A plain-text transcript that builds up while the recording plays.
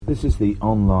This is the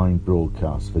online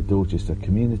broadcast for Dorchester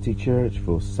Community Church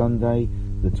for Sunday,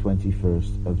 the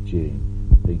 21st of June.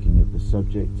 Thinking of the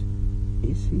subject,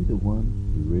 is he the one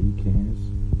who really cares?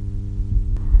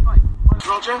 Hi, I'm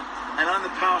Roger, and I'm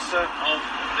the pastor of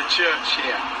the church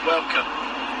here. Welcome.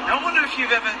 Now, I wonder if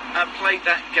you've ever played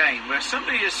that game where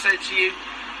somebody has said to you,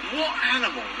 what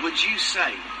animal would you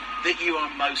say that you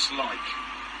are most like?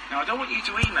 Now, I don't want you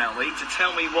to email me to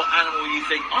tell me what animal you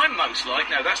think I'm most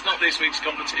like. No, that's not this week's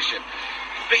competition.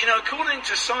 But, according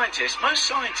to scientists, most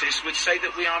scientists would say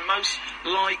that we are most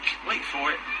like, wait for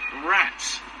it,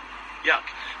 rats. Yuck.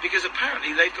 Because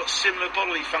apparently they've got similar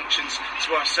bodily functions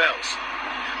to ourselves.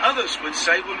 Others would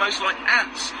say we're most like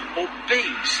ants or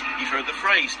bees. You've heard the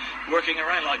phrase, working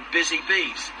around like busy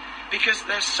bees. Because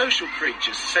they're social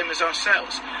creatures, same as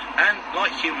ourselves, and,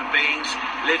 like human beings,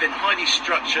 live in highly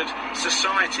structured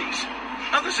societies.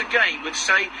 Others, again, would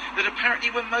say that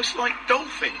apparently we're most like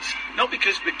dolphins, not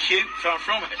because we're cute, far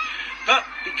from it, but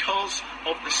because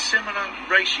of the similar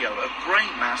ratio of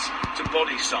brain mass to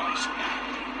body size.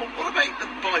 Well, what about the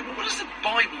Bible? What does the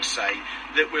Bible say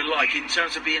that we're like in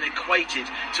terms of being equated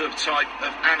to a type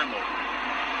of animal?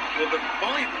 Well, the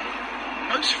Bible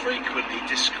most frequently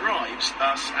describes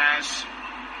us as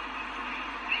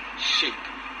sheep.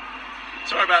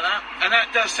 Sorry about that. And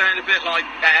that does sound a bit like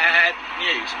bad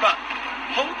news. But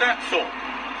hold that thought.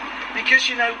 Because,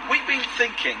 we've been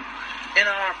thinking in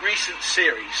our recent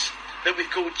series that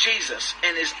we've called Jesus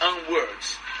in his own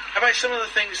words about some of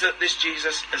the things that this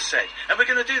Jesus has said. And we're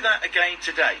going to do that again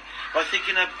today by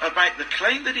thinking about the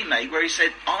claim that he made where he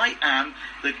said, I am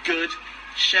the good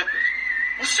shepherd.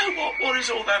 Well, so what? What is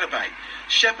all that about?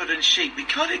 Shepherd and sheep, we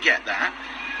kind of get that.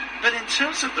 But in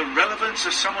terms of the relevance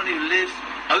of someone who lived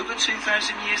over 2,000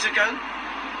 years ago,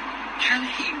 can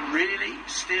he really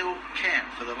still care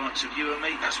for the likes of you and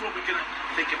me? That's what we're going to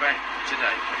think about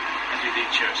today as we do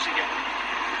church together.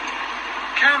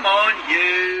 Come on,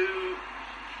 you!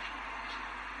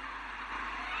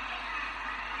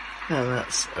 And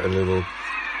that's a little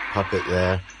puppet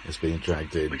there that's being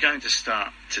dragged in. We're going to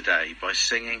start today by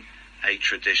singing a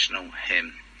traditional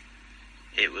hymn.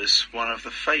 It was one of the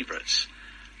favourites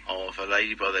of a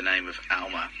lady by the name of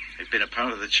Alma, who'd been a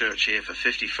part of the church here for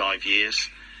 55 years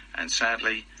and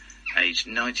sadly, aged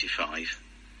 95,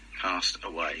 passed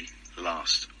away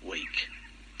last week.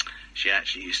 She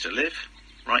actually used to live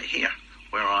right here,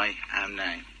 where I am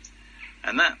now.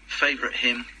 And that favourite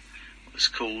hymn was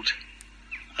called,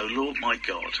 O Lord my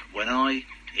God, when I,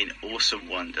 in awesome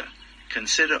wonder,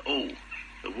 consider all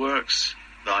the works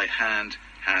thy hand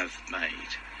hath made.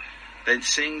 Then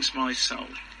sings my soul,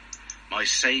 my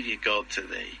Saviour God, to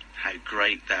thee, how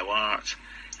great thou art,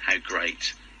 how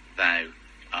great thou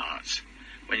art.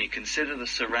 When you consider the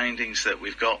surroundings that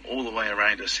we've got all the way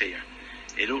around us here,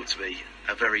 it ought to be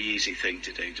a very easy thing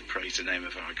to do to praise the name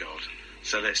of our God.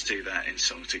 So let's do that in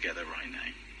song together right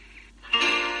now.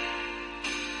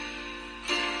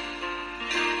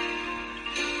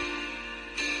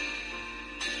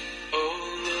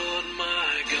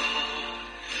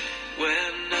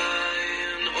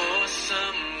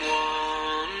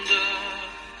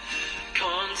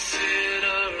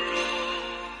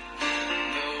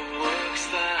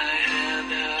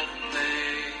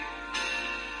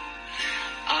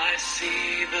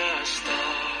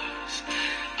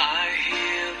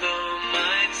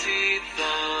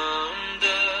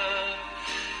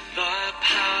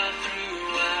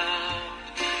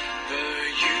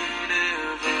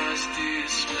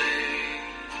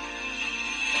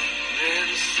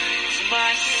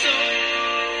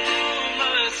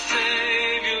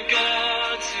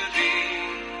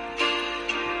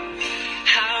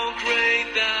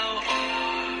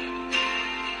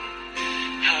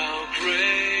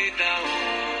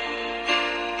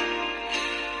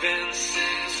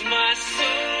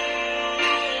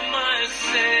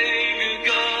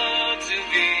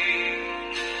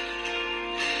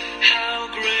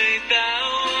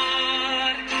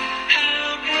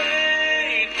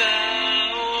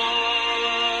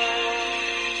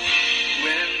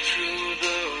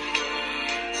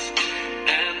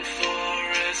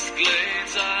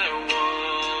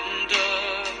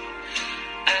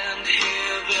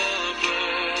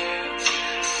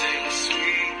 Sing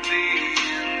sweetly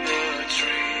in the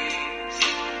tree.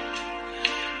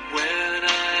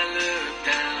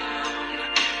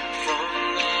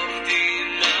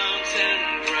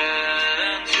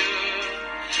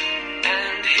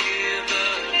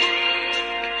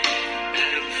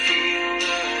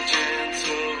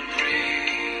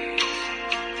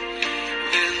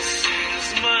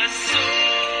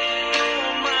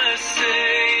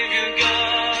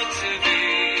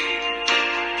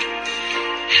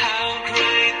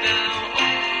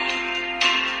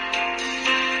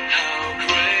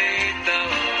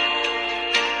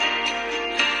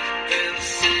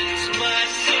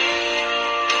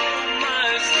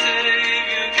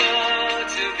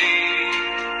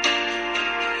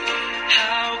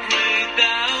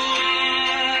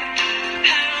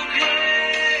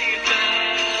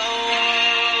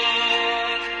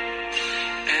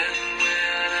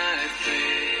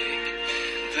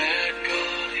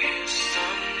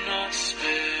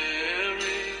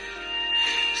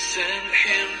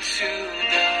 him to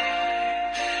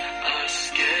die, I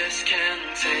scarce can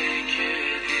take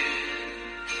it in,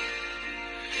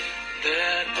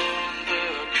 that on the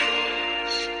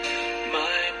cross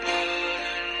my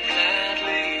burden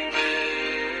gladly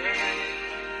bearing,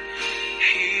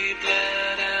 he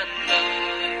bled and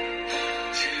died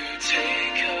to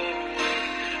take away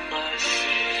my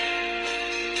sin.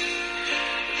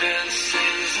 Then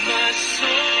sings my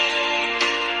soul,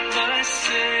 my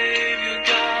Savior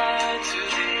God, to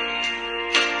thee.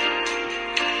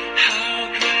 How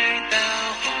great thou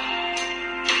art,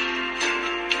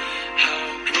 how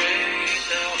great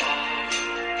thou art.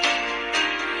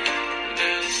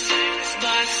 Then sings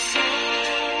my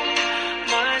soul,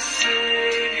 my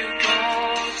Savior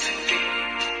God, to thee.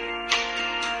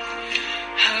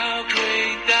 How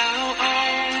great thou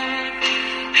art,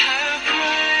 how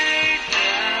great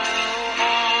thou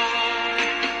art.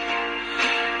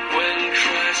 When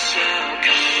Christ shall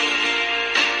come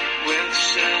with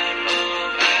shout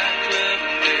of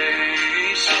acclamation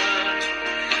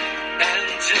and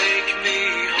take me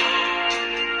home,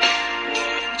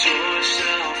 what joy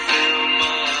shall fill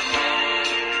my heart?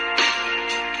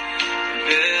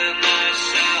 Then I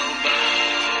shall bow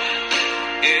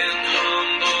in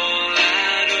humble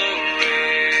adoration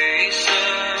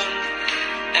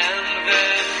and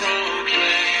there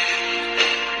proclaim,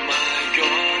 my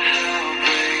God, how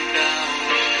great thou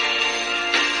art.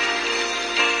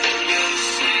 Then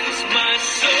sings my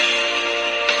soul,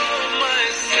 my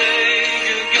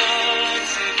Savior God,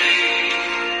 to thee.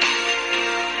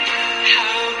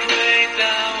 How great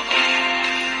thou art,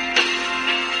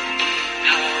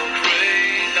 how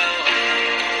great thou art.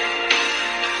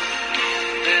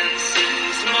 Then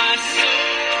sings my soul,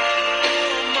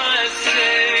 my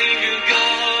Savior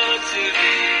God, to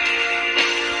thee.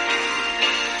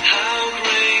 How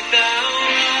great thou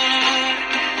art,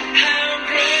 how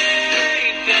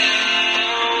great thou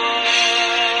art.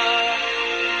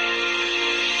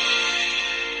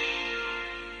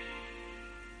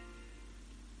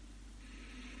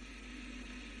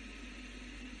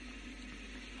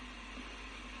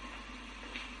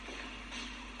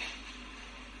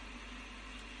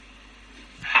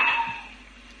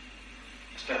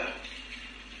 That's better. I'm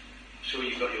sure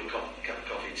you've got your cup of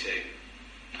coffee too.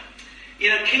 You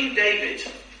know, King David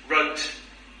wrote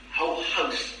a whole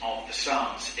host of the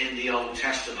Psalms in the Old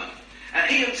Testament. And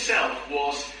he himself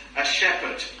was a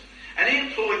shepherd. And he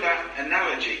employed that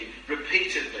analogy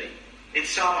repeatedly. In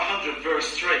Psalm 100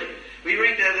 verse 3, we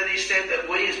read there that he said that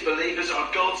we as believers are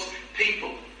God's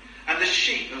people and the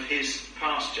sheep of his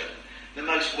pasture. The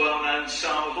most well-known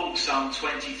psalm of all, Psalm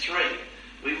 23.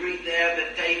 We read there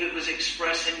that David was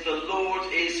expressing, the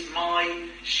Lord is my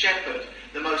shepherd.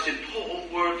 The most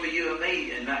important word for you and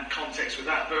me in that context with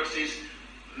that verse is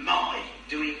my.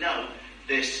 Do we know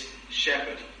this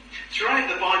shepherd? Throughout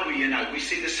the Bible, you know, we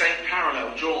see the same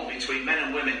parallel drawn between men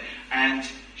and women and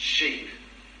sheep.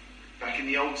 Back in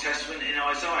the Old Testament in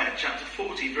Isaiah chapter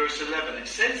 40 verse 11, it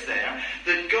says there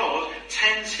that God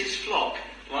tends his flock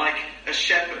like a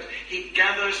shepherd. He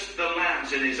gathers the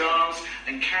lambs in his arms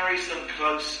and carries them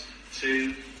close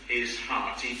to his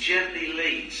heart. He gently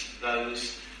leads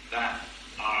those that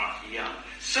are young.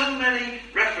 So many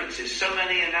references, so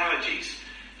many analogies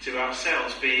to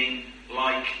ourselves being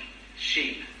like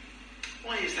sheep.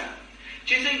 Why is that?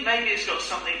 Do you think maybe it's got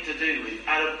something to do with,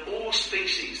 out of all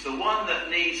species, the one that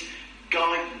needs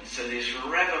guidance and is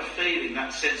forever feeling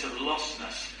that sense of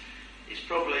lostness is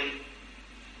probably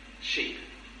sheep?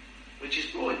 Which is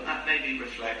brilliant. That maybe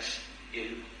reflects you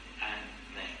and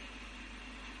me.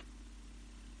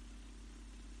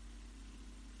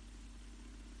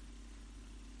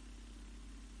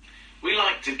 We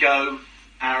like to go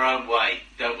our own way,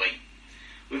 don't we?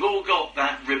 We've all got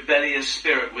that rebellious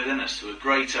spirit within us to a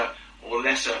greater or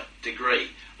lesser degree.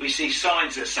 We see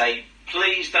signs that say,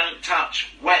 please don't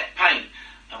touch wet paint.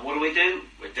 And what do?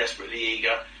 We're desperately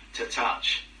eager to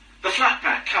touch. The flat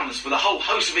pack comes with a whole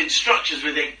host of instructions.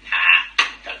 We think,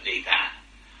 don't need that.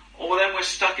 Or then we're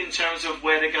stuck in terms of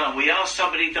where to go. And we ask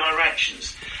somebody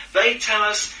directions. They tell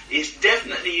us it's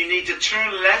definitely you need to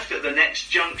turn left at the next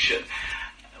junction.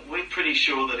 We're pretty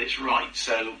sure that it's right,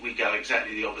 so we go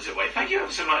exactly the opposite way. Thank you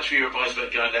ever so much for your advice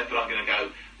about going left, but I'm going to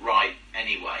go right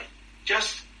anyway.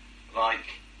 Just like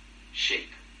sheep.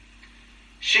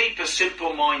 Sheep are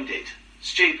simple-minded,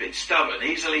 stupid, stubborn,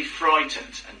 easily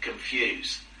frightened and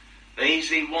confused. They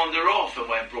easily wander off, and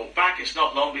when brought back, it's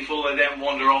not long before they then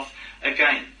wander off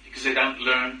again, because they don't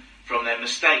learn from their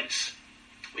mistakes.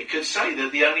 We could say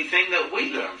that the only thing that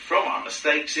we learn from our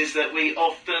mistakes is that we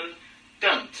often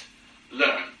don't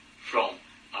learn from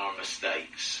our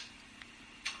mistakes.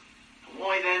 And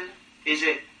why then is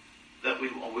it that we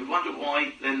wonder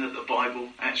why then that the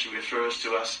Bible actually refers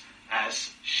to us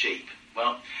as sheep.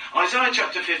 Well, Isaiah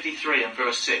chapter 53 and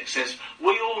verse 6 says,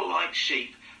 "We all like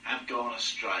sheep have gone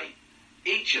astray.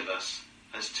 Each of us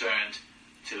has turned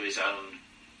to his own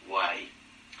way."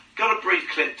 Got a brief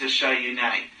clip to show you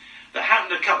now that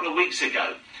happened a couple of weeks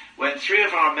ago when 3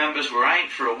 of our members were out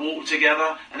for a walk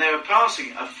together and they were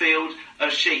passing a field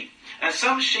of sheep. And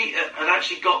some sheep had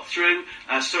actually got through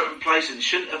a certain place and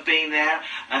shouldn't have been there,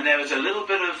 and there was a little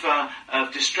bit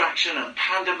of distraction and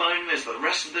pandemonium as the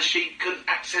rest of the sheep couldn't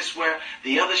access where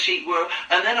the other sheep were,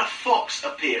 and then a fox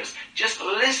appears. Just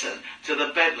listen to the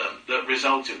bedlam that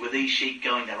resulted with these sheep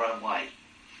going their own way.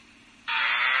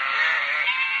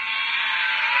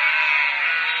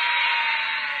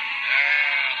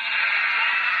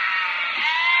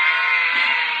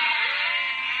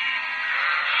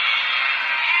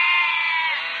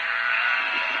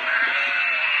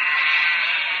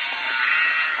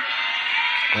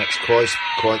 That's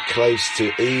quite close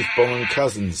to Eve, Bon and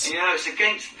Cousins. You know, it's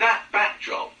against that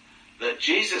backdrop that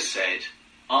Jesus said,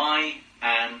 "I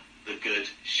am the good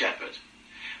shepherd."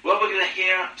 Well, we're going to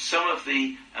hear some of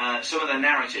the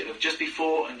narrative of just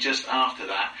before and just after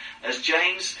that, as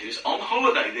James, who's on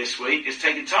holiday this week, has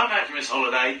taken time out from his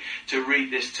holiday to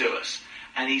read this to us.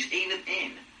 And he's even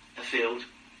in a field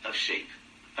of sheep.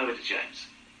 Over to James.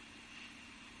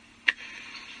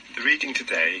 The reading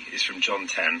today is from John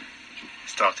 10,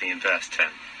 starting in verse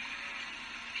 10.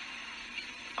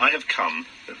 "I have come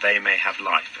that they may have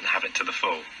life and have it to the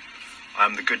full. I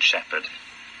am the good shepherd.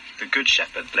 The good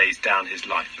shepherd lays down his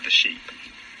life for the sheep.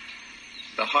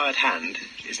 The hired hand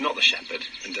is not the shepherd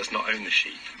and does not own the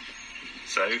sheep.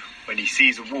 So, when he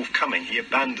sees a wolf coming, he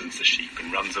abandons the sheep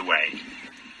and runs away.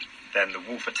 Then the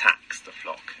wolf attacks the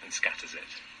flock and scatters it.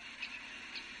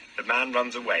 The man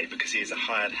runs away because he is a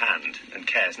hired hand and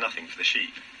cares nothing for the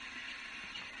sheep.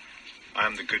 I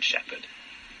am the good shepherd.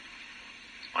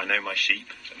 I know my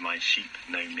sheep, and my sheep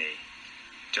know me,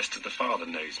 just as the Father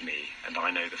knows me, and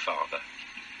I know the Father.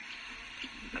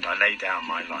 And I lay down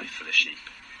my life for the sheep.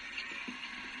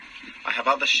 I have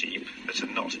other sheep that are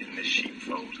not in this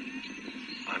sheepfold.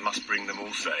 I must bring them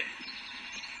also.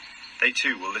 They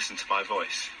too will listen to my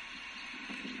voice.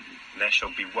 And there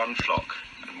shall be one flock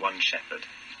and one shepherd.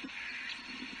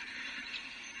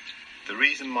 The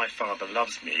reason my Father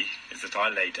loves me is that I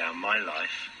lay down my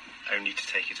life only to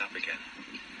take it up again.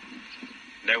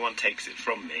 No one takes it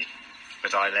from me,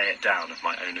 but I lay it down of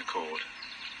my own accord.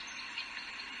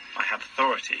 I have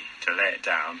authority to lay it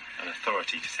down and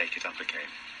authority to take it up again.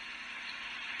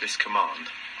 This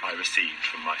command I received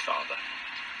from my Father."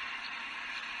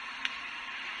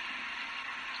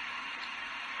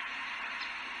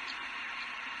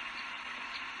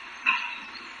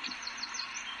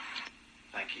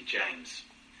 Thank you, James.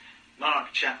 Mark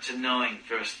chapter 9,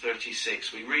 verse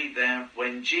 36. We read there,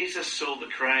 "When Jesus saw the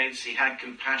crowds, he had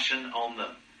compassion on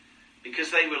them, because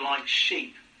they were like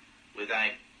sheep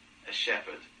without a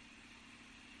shepherd."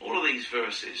 All of these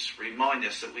verses remind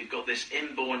us that we've got this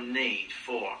inborn need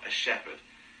for a shepherd.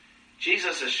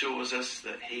 Jesus assures us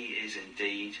that he is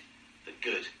indeed the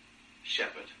good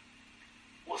shepherd.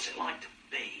 What's it like to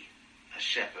be a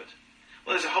shepherd?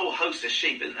 Well, there's a whole host of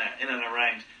sheep, isn't there, in and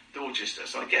around Dorchester,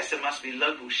 so I guess there must be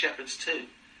local shepherds too.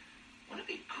 Wouldn't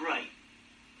it be great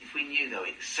if we knew, though,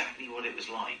 exactly what it was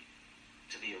like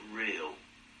to be a real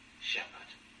shepherd?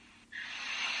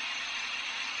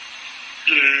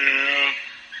 Yeah.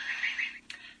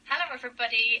 Hello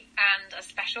everybody, and a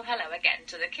special hello again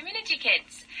to the community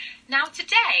kids. Now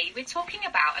today we're talking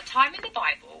about a time in the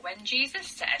Bible when Jesus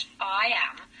said, "I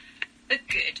am the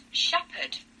good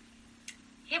shepherd."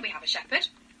 Here we have a shepherd.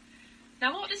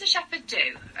 Now what does a shepherd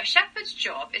do? A shepherd's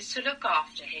job is to look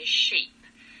after his sheep.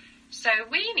 So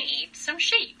we need some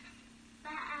sheep.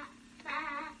 I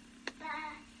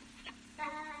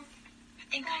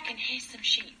think I can hear some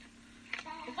sheep.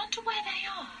 I wonder where they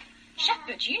are.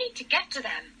 Shepherd, you need to get to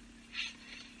them.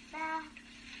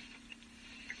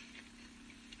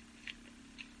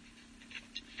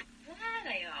 There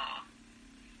they are.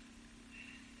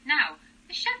 Now,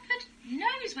 the shepherd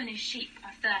knows when his sheep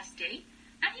are thirsty,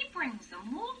 and he brings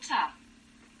them water.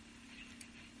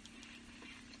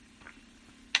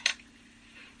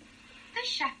 The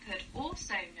shepherd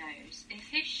also knows if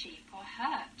his sheep are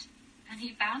hurt, and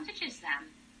he bandages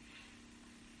them.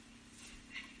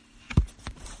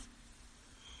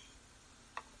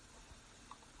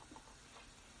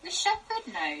 The shepherd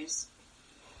knows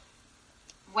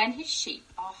when his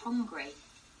sheep are hungry,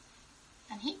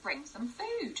 and he brings them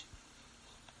food.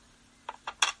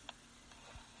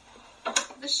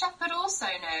 The shepherd also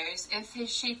knows if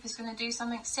his sheep is going to do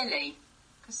something silly,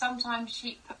 because sometimes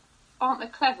sheep aren't the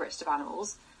cleverest of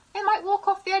animals. They might walk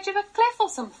off the edge of a cliff or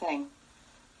something.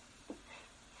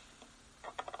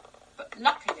 But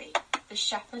luckily, the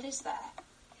shepherd is there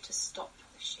to stop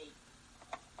the sheep.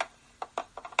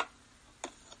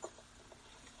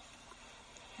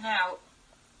 Now,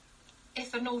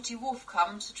 if a naughty wolf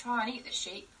comes to try and eat the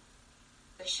sheep,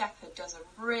 the shepherd does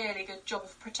a really good job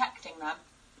of protecting them.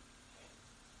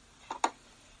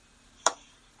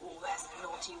 Oh, there's a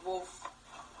naughty wolf.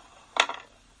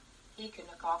 He can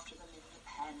look after them in the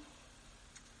pen.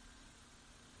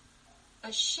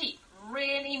 The sheep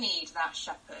really need that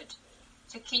shepherd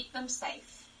to keep them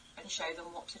safe and show them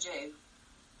what to do.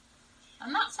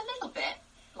 And that's a little bit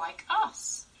like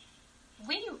us.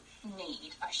 We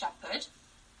need a shepherd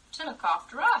to look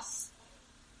after us.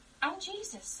 And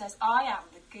Jesus says, I am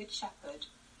the good shepherd.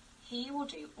 He will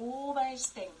do all those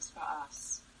things for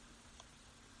us.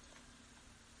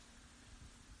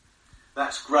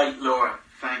 That's great, Laura.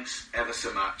 Thanks ever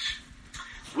so much.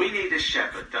 We need a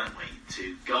shepherd, don't we,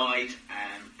 to guide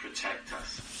and protect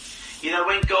us. You know,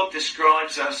 when God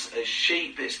describes us as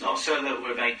sheep, it's not so that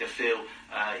we're made to feel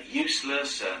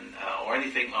useless or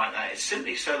anything like that. It's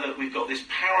simply so that we've got this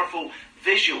powerful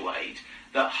visual aid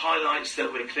that highlights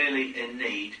that we're clearly in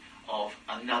need of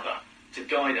another to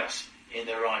guide us in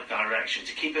the right direction,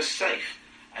 to keep us safe,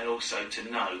 and also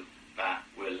to know that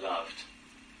we're loved.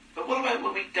 But what about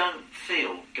when we don't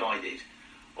feel guided?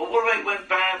 Or what about when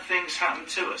bad things happen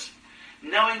to us?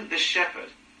 Knowing the shepherd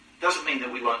doesn't mean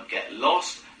that we won't get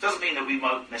lost, doesn't mean that we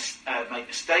won't make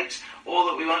mistakes, or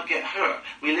that we won't get hurt.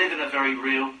 We live in a very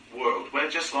real world where,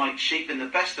 just like sheep in the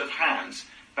best of hands,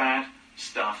 bad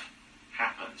stuff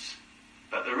happens.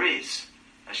 But there is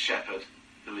a shepherd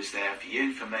who is there for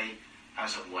you, for me,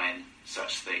 as and when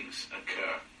such things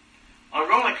occur.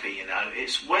 Ironically, you know,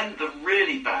 it's when the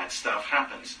really bad stuff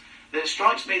happens that it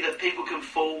strikes me that people can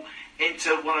fall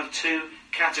into one of two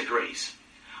categories.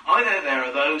 Either there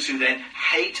are those who then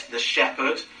hate the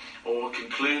shepherd, or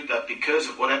conclude that because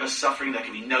of whatever suffering there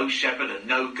can be no shepherd and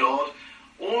no God,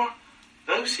 or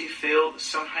those who feel that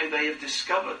somehow they have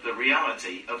discovered the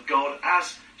reality of God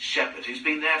as shepherd, who's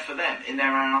been there for them in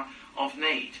their hour of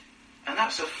need. And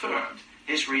that's affirmed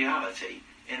his reality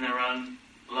in their own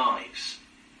lives.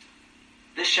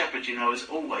 This shepherd, you know, has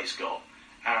always got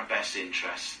our best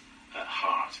interests at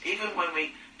heart, even when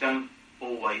we don't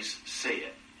always see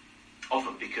it.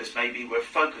 Often because maybe we're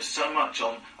focused so much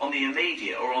on the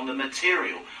immediate, or on the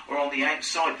material, or on the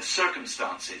outside, the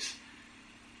circumstances.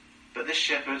 But this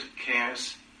shepherd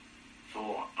cares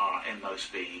for our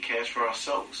inmost being. He cares for our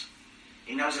souls.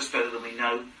 He knows us better than we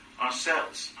know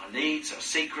ourselves, our needs, our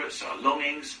secrets, our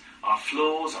longings, our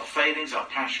flaws, our failings, our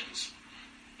passions.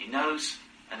 He knows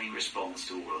and he responds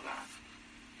to all of that.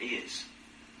 He is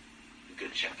the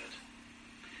Good Shepherd.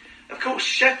 Of course,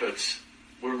 shepherds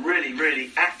were really,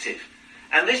 really active.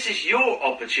 And this is your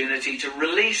opportunity to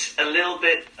release a little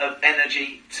bit of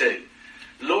energy too.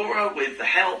 Laura, with the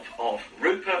help of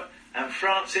Rupert and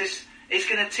Francis, is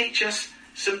going to teach us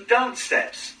some dance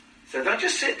steps. So don't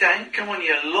just sit down. Come on,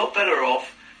 you're a lot better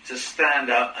off to stand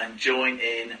up and join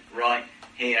in right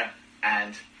here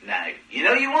and now. You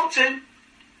know you want to.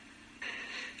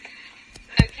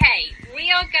 Okay, we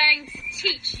are going to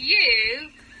teach you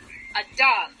a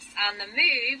dance, and the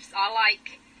moves are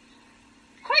like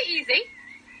quite easy.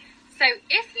 So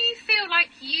if you feel like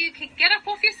you could get up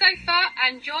off your sofa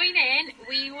and join in,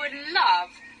 we would love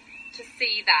to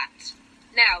see that.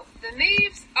 Now, the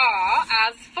moves are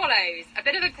as follows. A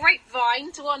bit of a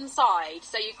grapevine to one side.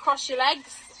 So you cross your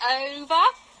legs over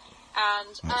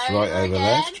and That's over right over again,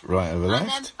 left, right over left.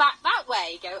 and then back that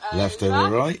way. Go over. Left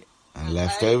over right, and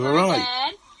left over right.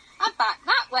 Again, and back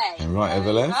that way. And right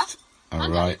over left,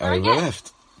 and right over again.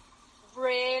 left.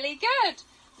 Really good.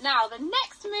 Now, the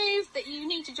next move that you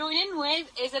need to join in with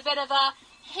is a bit of a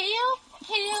heel,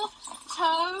 heel,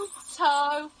 toe,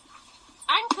 toe,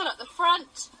 ankle at the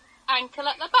front, ankle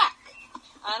at the back.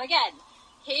 And again,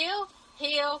 heel,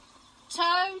 heel,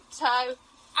 toe, toe,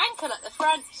 ankle at the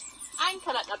front,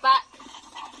 ankle at the back.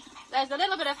 There's a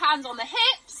little bit of hands on the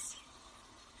hips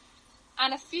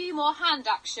and a few more hand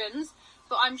actions,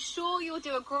 but I'm sure you'll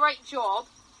do a great job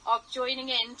of joining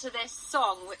in to this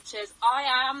song, which is I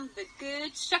Am the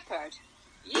Good Shepherd.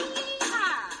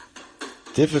 Yeehaw!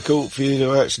 Difficult for you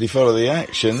to actually follow the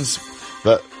actions,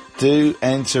 but do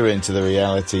enter into the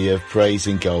reality of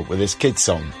praising God with this kid's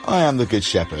song, I Am the Good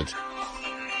Shepherd.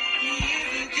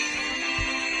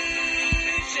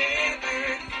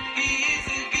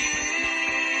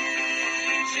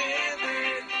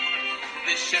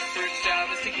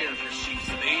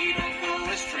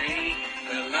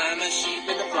 Sheep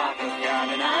in the flock of God,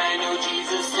 and I know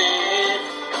Jesus said,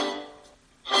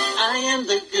 I am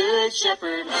the good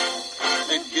shepherd.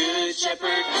 The good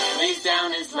shepherd lays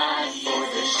down his life for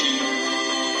the sheep.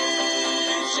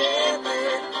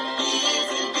 Shepherd, he is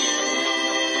a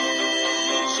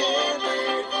good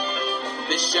shepherd.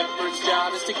 The shepherd's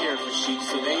job is to care for sheep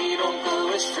so they don't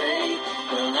go astray.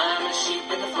 Well, I'm a sheep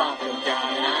in the flock of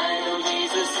God, and I know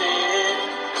Jesus said,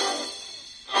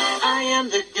 I am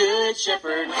the good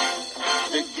shepherd.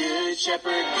 The good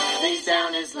shepherd lays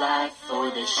down his life for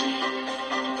the sheep.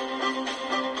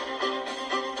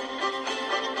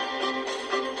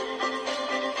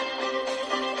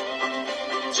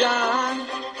 John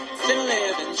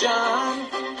 10:11, John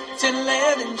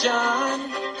 10:11, John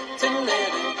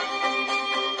 10:11,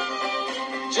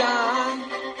 John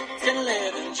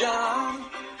 10:11, John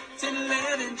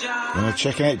 10:11, John. Want to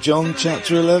check out John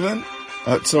chapter 11?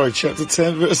 Chapter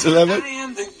 10, verse 11. I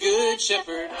am the good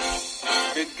shepherd.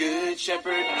 The good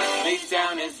shepherd lays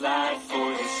down his life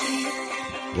for the sheep.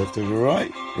 Left over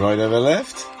right, right over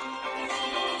left.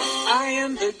 I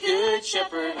am the good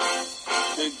shepherd.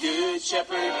 The good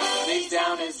shepherd lays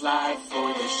down his life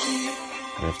for the sheep.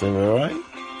 Left over right,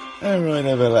 and right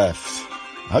over left.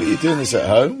 I hope you're doing this at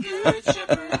home.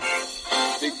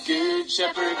 The good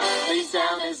shepherd lays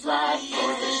down his life for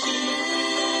the sheep.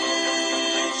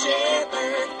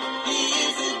 Shepherd, he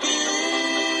is a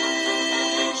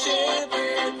good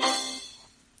shepherd.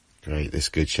 Great, this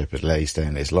good shepherd lays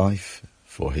down his life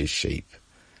for his sheep.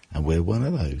 And we're one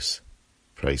of those.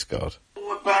 Praise God.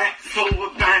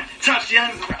 Forward, back, touch the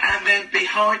ankle, and then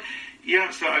behind. You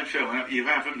haven't started filming, you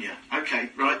have, haven't you? Okay,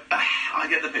 right, I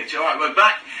get the picture. All right, we're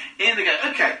back in the game.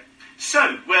 Okay,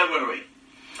 so, where were we?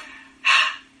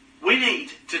 We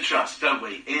need to trust, don't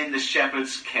we, in the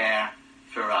shepherd's care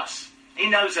for us. He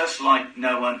knows us like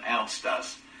no one else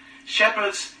does.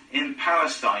 Shepherds in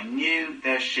Palestine knew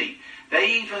their sheep.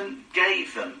 They even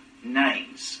gave them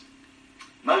names.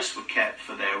 Most were kept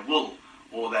for their wool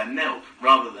or their milk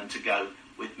rather than to go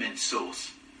with minced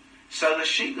sauce. So the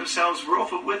sheep themselves were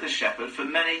often with the shepherd for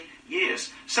many years.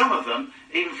 Some of them,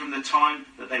 even from the time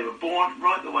that they were born,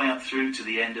 right the way up through to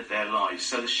the end of their lives.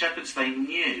 So the shepherds, they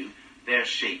knew their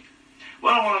sheep.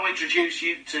 Well, I want to introduce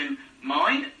you to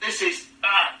mine. This is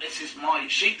my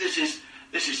sheep. This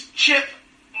is Chip.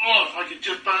 Oh, if I could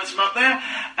just balance him up there.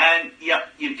 And, yep,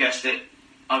 you guessed it.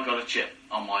 I've got a chip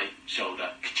on my shoulder.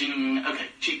 Ka-ching. Okay,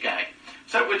 cheap gag.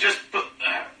 So we'll just put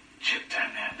Chip down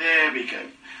there. There we go.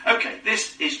 Okay,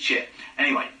 this is Chip.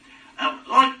 Anyway,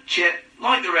 like Chip,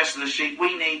 like the rest of the sheep,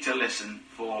 we need to listen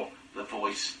for the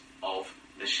voice of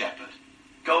the shepherd.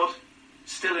 God,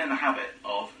 still in the habit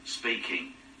of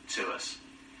speaking to us.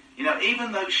 You know,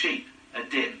 even though sheep are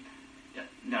dim,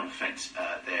 no offence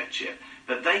there, Chip,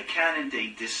 but they can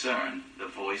indeed discern the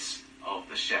voice of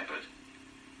the shepherd.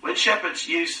 When shepherds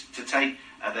used to take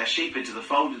their sheep into the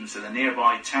fold into the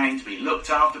nearby town to be looked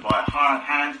after by a hired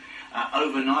hand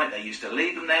overnight, they used to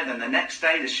leave them there. Then the next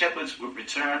day the shepherds would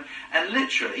return and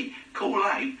literally call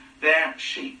out their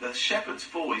sheep. The shepherd's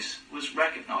voice was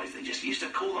recognised. They just used to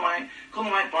call them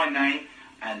out by name,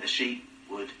 and the sheep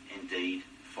would indeed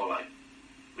follow.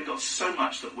 We've got so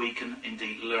much that we can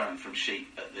indeed learn from sheep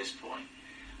at this point.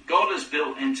 God has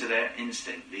built into their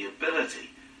instinct the ability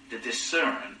to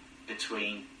discern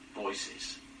between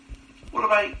voices. What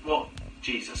about what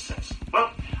Jesus says?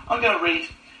 Well, I'm going to read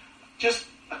just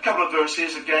a couple of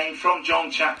verses again from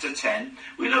John chapter 10.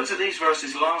 We looked at these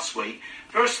verses last week.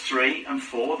 Verse 3 and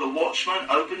 4, the watchman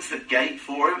opens the gate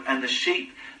for him and the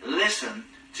sheep listen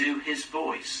to his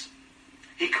voice.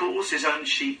 He calls his own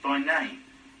sheep by name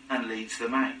and leads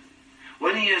them out.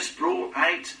 When he has brought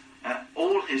out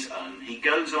all his own, he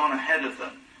goes on ahead of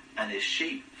them, and his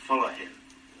sheep follow him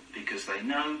because they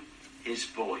know his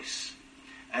voice.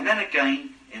 And then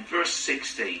again in verse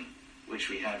 16, which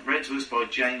we had read to us by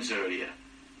James earlier,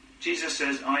 Jesus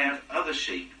says, I have other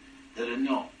sheep that are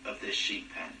not of this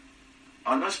sheep pen.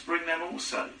 I must bring them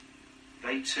also.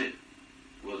 They too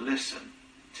will listen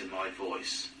to my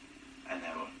voice, and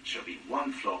there shall be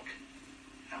one flock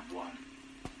and one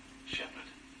shepherd.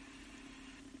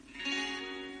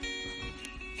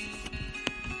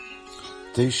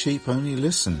 Do sheep only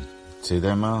listen to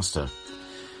their master?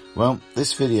 Well,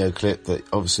 this video clip that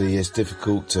obviously is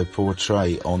difficult to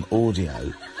portray on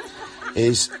audio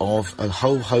is of a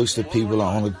whole host of people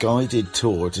on a guided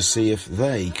tour to see if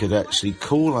they could actually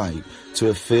call out to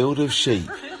a field of sheep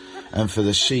and for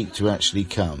the sheep to actually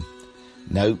come.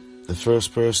 No, the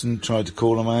first person tried to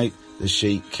call them out, the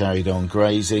sheep carried on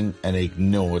grazing and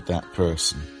ignored that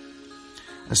person.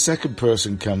 A second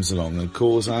person comes along and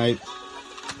calls out,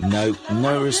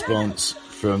 no response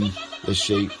from the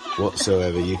sheep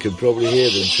whatsoever. You can probably hear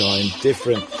them trying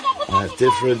different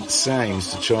different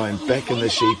sounds to try and beckon the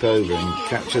sheep over and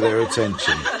capture their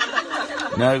attention.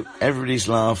 No, everybody's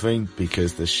laughing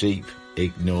because the sheep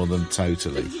ignore them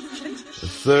totally. The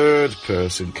third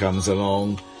person comes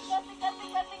along.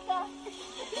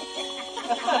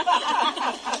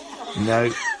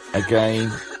 No,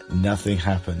 again, nothing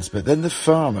happens. But then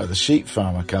the sheep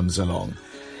farmer comes along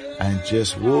and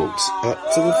just walks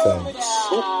up to the fence.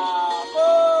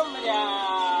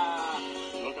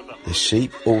 The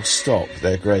sheep all stop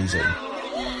their grazing.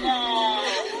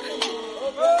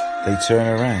 They turn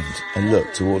around and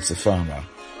look towards the farmer.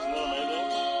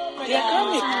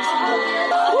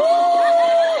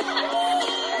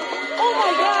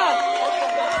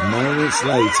 Moments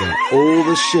later, all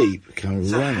the sheep come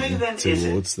running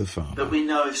towards the farmer. That we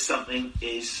know if something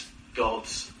is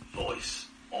God's voice,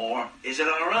 or is it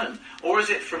our own, or is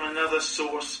it from another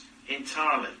source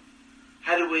entirely?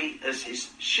 How do we, as his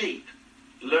sheep,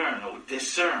 learn or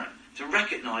discern to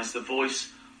recognise the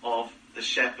voice of the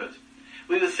shepherd?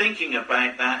 We were thinking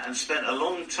about that and spent a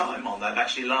long time on that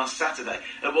actually last Saturday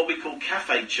at what we call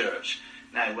Cafe Church.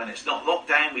 Now, when it's not locked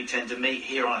down, we tend to meet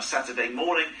here on a Saturday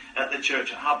morning at the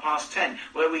church at 10:30,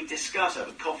 where we discuss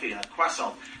over coffee and a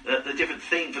croissant the different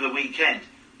theme for the weekend.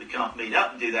 We can't meet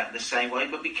up and do that in the same way,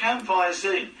 but we can via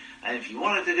Zoom. And if you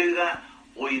wanted to do that,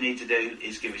 all you need to do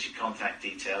is give us your contact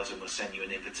details and we'll send you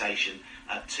an invitation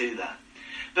to that.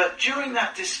 But during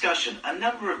that discussion, a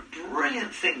number of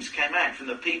brilliant things came out from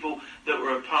the people that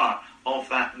were a part of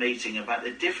that meeting about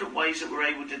the different ways that we're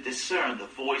able to discern the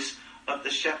voice of the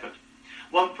shepherd.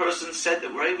 One person said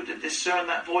that we're able to discern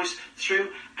that voice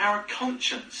through our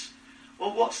conscience.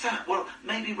 Well, what's that? Well,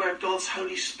 maybe where God's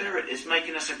Holy Spirit is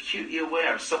making us acutely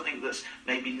aware of something that's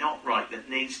maybe not right, that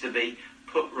needs to be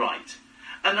put right.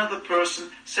 Another person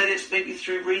said it's maybe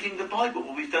through reading the Bible.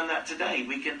 Well, we've done that today.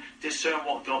 We can discern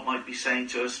what God might be saying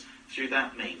to us through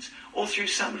that means. Or through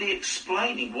somebody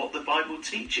explaining what the Bible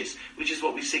teaches, which is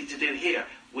what we seek to do here,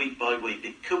 week by week.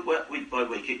 It could work week by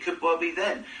week. It could well be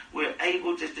then we're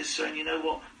able to discern, you know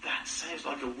what, that sounds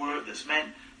like a word that's meant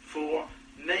for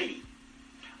me.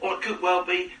 Or it could well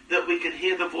be that we can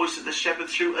hear the voice of the shepherd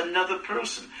through another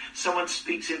person. Someone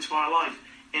speaks into our life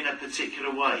in a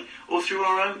particular way, or through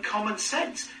our own common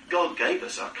sense. God gave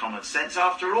us our common sense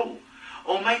after all.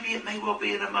 Or maybe it may well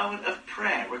be in a moment of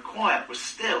prayer. We're quiet, we're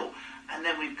still, and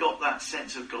then we've got that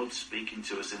sense of God speaking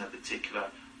to us in a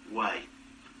particular way.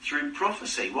 Through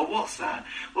prophecy. Well, what's that?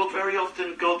 Well, very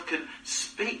often God can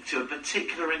speak to a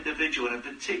particular individual in a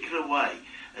particular way,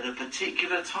 at a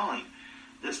particular time,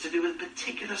 that's to do with a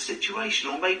particular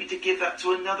situation, or maybe to give that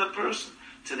to another person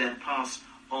to then pass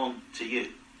on to you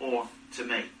or to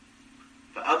me.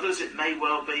 For others, it may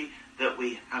well be that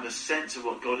we have a sense of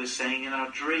what God is saying in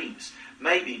our dreams.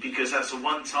 Maybe because that's the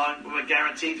one time when we're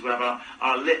guaranteed to have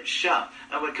our lips shut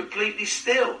and we're completely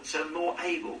still, so more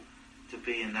able to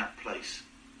be in that place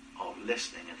of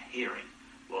listening and hearing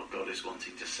what God is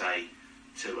wanting to say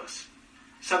to us.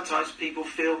 Sometimes people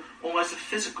feel almost a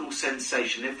physical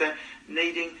sensation if they're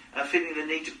feeling the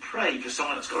need to pray for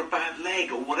someone that's got a bad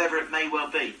leg or whatever it may well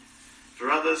be. For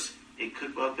others, it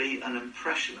could well be an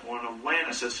impression or an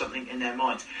awareness of something in their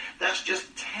minds. That's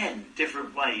just 10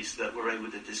 different ways that we're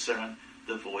able to discern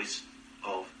the voice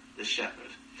of the shepherd.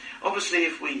 Obviously,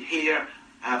 if we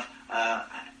have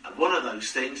one of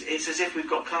those things, it's as if we've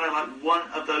got kind of like one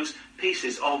of those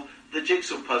pieces of the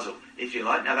jigsaw puzzle, if you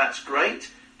like. Now, that's great,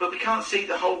 but we can't see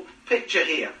the whole picture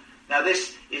here. Now,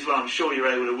 this is what I'm sure you're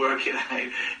able to work it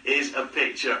out, is a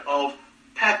picture of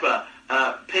Peppa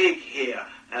Pig here.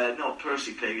 Not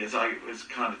Percy Pig, as I was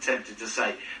kind of tempted to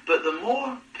say. But the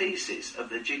more pieces of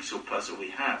the jigsaw puzzle we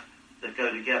have that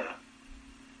go together,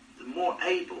 the more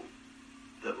able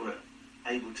that we're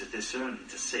able to discern and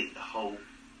to see the whole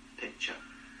picture.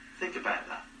 Think about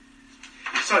that.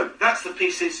 So, that's the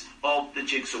pieces of the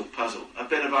jigsaw puzzle. A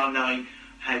bit of our knowing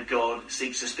how God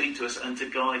seeks to speak to us and to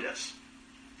guide us.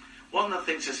 One of the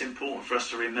things that's important for us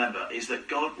to remember is that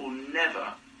God will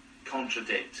never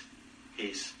contradict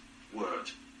his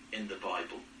word in the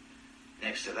Bible.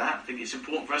 Next to that, I think it's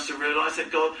important for us to realise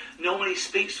that God normally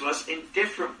speaks to us in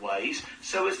different ways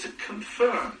so as to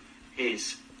confirm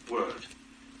his word.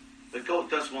 But God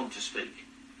does want to speak.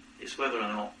 It's whether or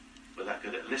not we're that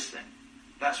good at listening.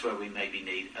 That's where we maybe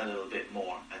need a little bit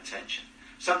more attention.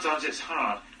 Sometimes it's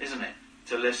hard, isn't it,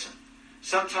 to listen.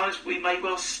 Sometimes we may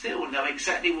well still know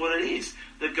exactly what it is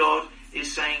that God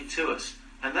is saying to us.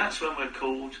 And that's when we're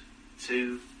called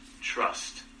to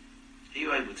trust. Are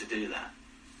you able to do that?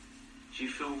 Do you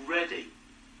feel ready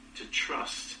to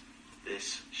trust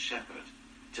this shepherd?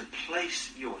 To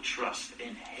place your trust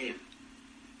in him?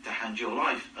 To hand your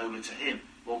life over to him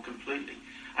more completely?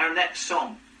 Our next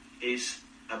song is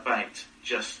about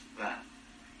just that.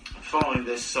 And following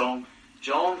this song,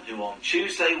 John, who on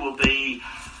Tuesday will be,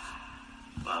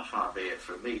 well, far be it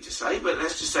from me to say, but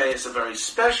let's just say it's a very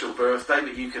special birthday,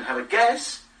 but you can have a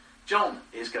guess. John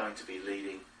is going to be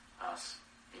leading us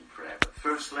in prayer. But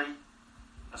firstly,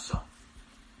 a song.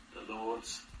 The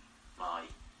Lord's my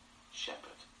shepherd.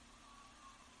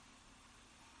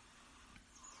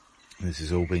 This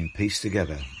has all been pieced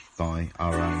together by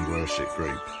our own worship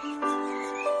group.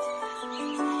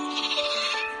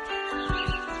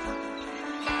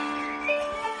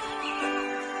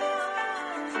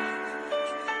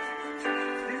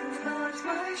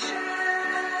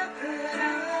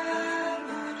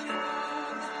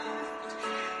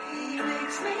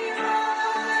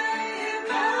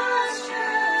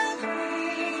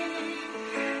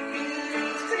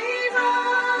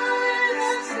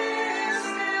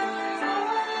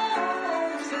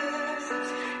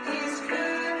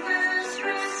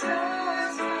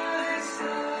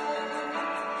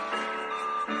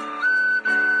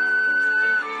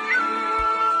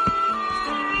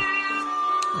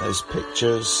 There's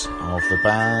pictures of the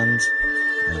band,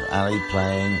 of Ali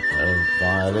playing a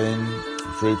violin,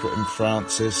 of Rupert and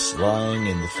Francis lying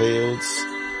in the fields,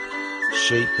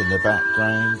 sheep in the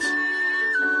background,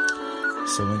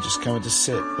 someone just coming to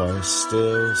sit by a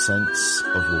still sense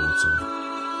of water.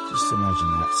 Just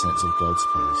imagine that sense of God's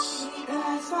peace.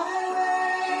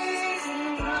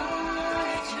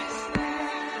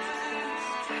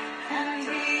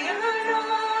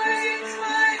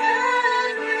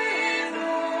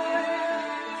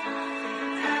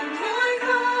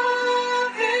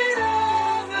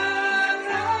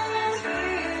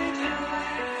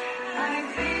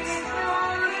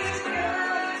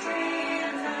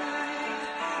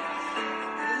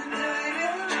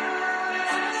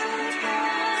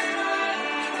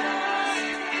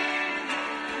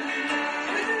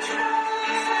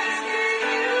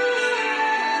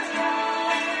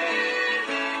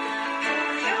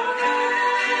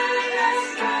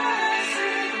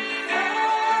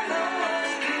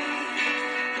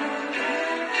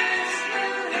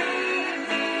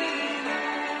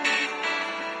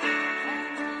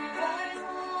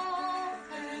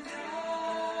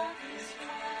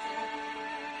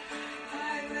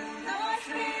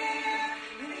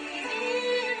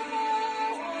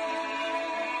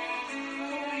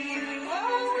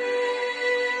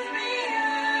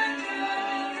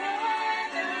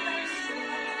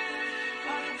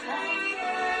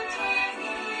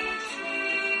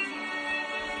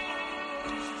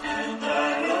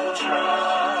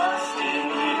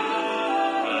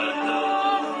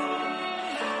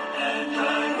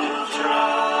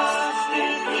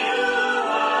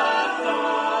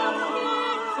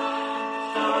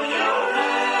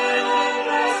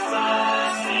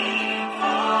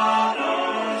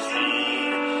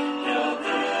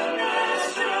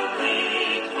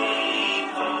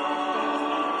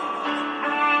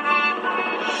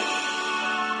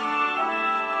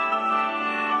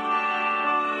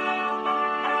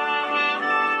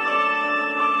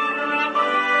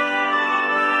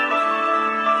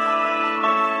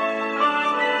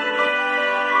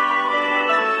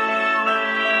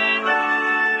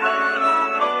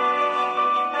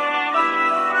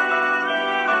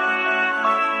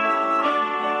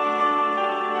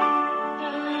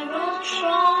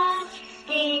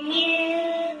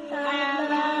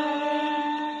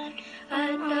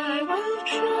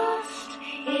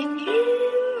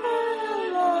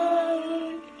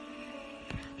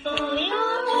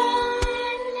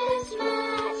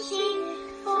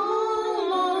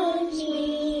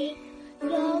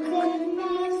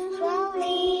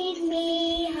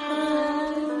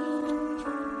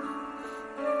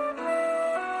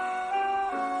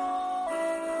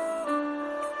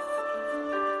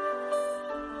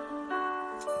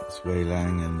 Wei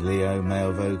Lang and Leo,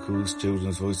 male vocals,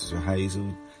 children's voices were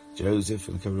Hazel, Joseph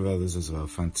and a couple of others as well.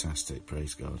 Fantastic,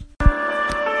 praise God.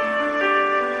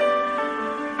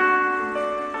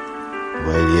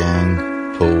 Wei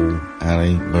Yang, Paul,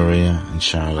 Ali, Maria and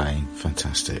Charlene,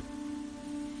 fantastic.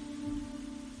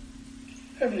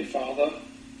 Heavenly Father,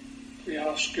 we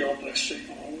ask your blessing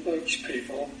on all those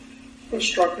people who are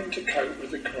struggling to cope with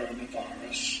the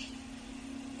coronavirus,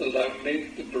 the lonely,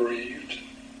 the bereaved,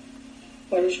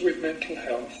 those with mental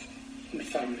health and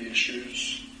family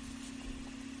issues,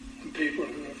 and people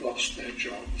who have lost their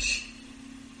jobs.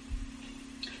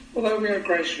 Although we are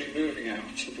gradually moving out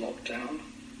of lockdown,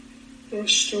 there are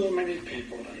still many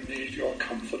people who need your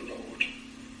comfort, Lord,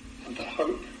 and the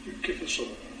hope you give us all.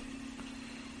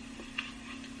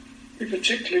 We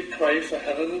particularly pray for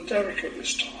Helen and Derek at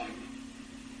this time,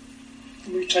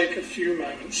 and we take a few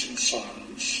moments in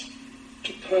silence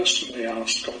to personally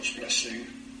ask God's blessing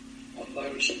on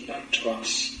those known to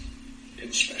us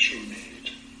in special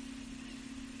need.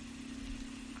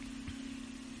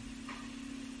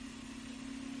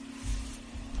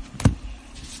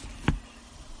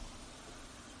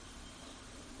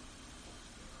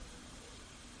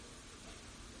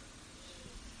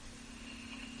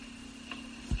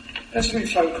 As we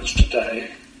focus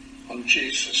today on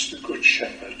Jesus, the Good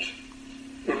Shepherd,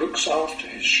 who looks after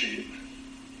his sheep,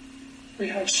 we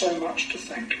have so much to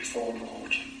thank you for,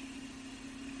 Lord.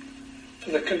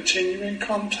 For the continuing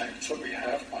contact that we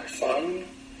have by phone,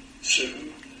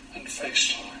 Zoom and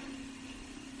FaceTime.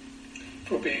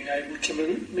 For being able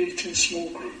to meet in small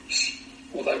groups,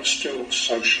 although still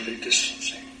socially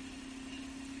distancing.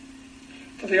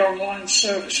 For the online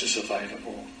services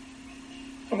available.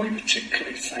 And we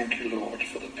particularly thank you, Lord,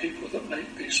 for the people that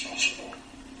make these possible.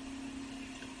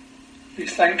 We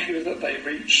thank you that they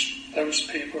reach those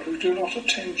people who do not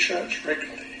attend church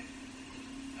regularly.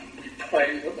 And we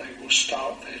pray that they will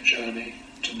start their journey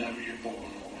to know you more,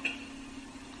 Lord.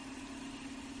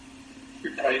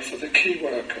 We pray for the key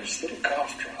workers that look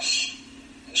after us,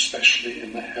 especially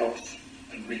in the health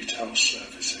and retail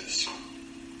services.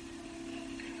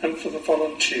 And for the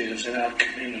volunteers in our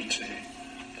community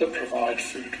that provide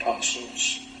food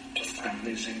parcels to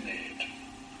families in need.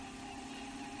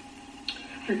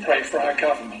 We pray for our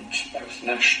government, both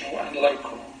national and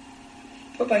local,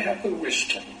 that they have the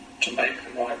wisdom to make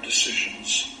the right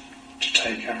decisions to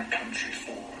take our country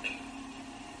forward.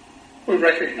 We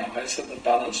recognise that the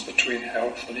balance between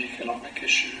health and economic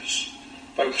issues,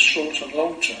 both short and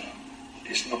long term,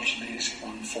 is not an easy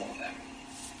one for them.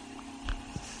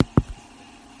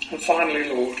 And finally,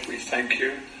 Lord, we thank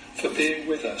you for being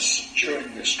with us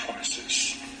during this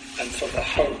crisis and for the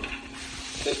hope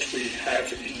that we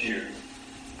have in you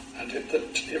and that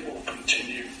it will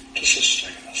continue to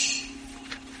sustain us.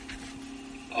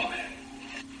 Amen.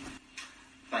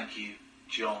 Thank you,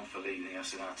 John, for leading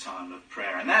us in our time of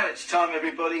prayer. And now it's time,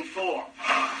 everybody, for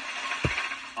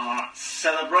our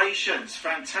celebrations.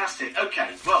 Fantastic.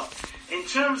 Okay, well, in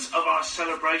terms of our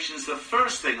celebrations, the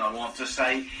first thing I want to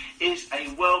say is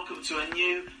a welcome to a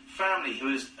new family who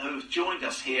has joined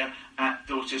us here at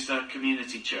Dorchester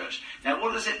Community Church. Now,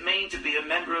 what does it mean to be a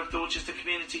member of Dorchester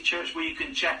Community Church? Well, you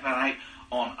can check that out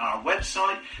on our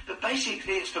website. But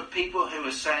basically, it's for people who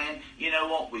are saying, you know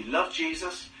what, we love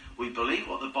Jesus, we believe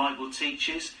what the Bible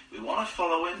teaches, we want to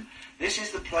follow him. This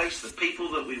is the place, the people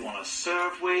that we want to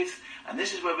serve with, and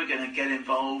this is where we're going to get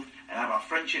involved and have our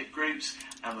friendship groups,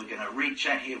 and we're going to reach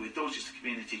out here with Dorchester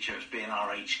Community Church being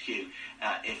our HQ,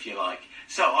 if you like.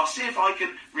 So I'll see if I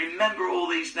can remember all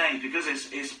these names, because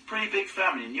it's a pretty big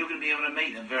family, and you're going to be able to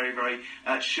meet them very, very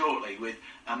shortly with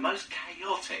a most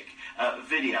chaotic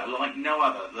video like no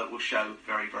other that will show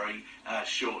very, very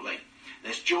shortly.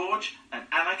 There's George and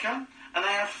Annika, and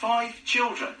they have 5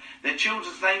 children. Their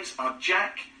children's names are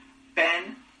Jack,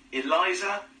 Ben,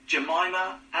 Eliza,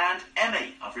 Jemima, and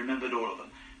Emmy. I've remembered all of them.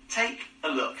 Take a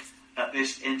look at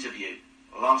this interview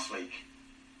last week.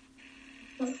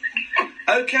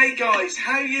 Okay, guys,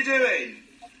 how you doing?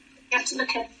 Yes,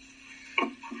 okay.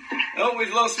 Oh,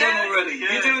 we've lost one already.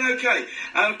 Yeah. You're doing okay?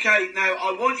 Okay, now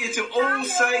I want you to all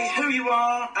say who you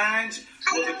are and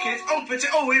what the kids...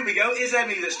 Oh, here we go. Here's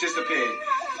Emmy that's just appeared.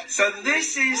 So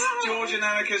this is George and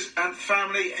Annika's and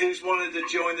family who's wanted to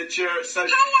join the church. So,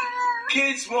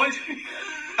 kids, why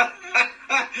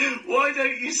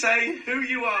don't you say who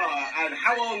you are and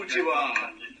how old you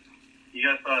are?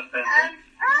 You go first, Ben.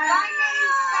 My name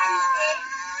is Benji.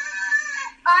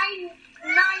 I'm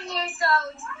 9 years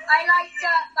old. I like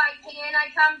dirt biking and I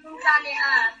come from planet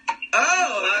Earth.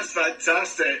 Oh, that's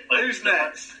fantastic. Who's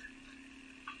next?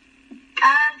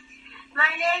 My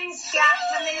name's Jack.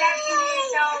 I'm 11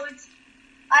 years old.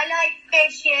 I like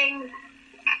fishing.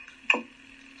 And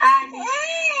I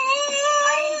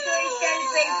enjoy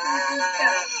celebrating and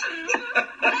stuff.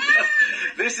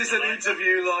 This is an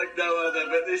interview like no other,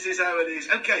 but this is how it is.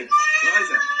 Okay,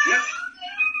 Liza. Yep.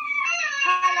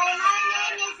 Hello, my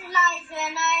name is Eliza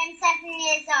and I am 7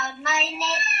 years old. My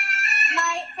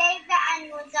favourite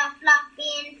animals are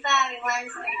fluffy and furry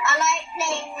ones. I like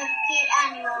playing with cute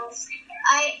animals.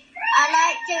 I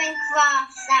like doing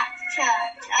crafts at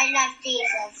church. I love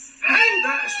Jesus. Hey,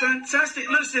 that's fantastic.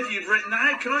 Looks as if you've written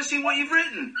that. Can I see what you've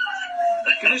written?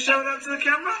 Can you show it up to the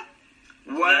camera?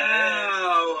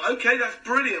 Wow. Okay, that's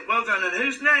brilliant. Well done. And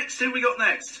who's next? Who we got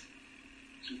next?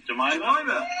 Jemima. My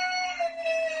name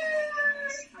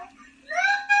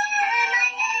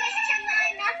is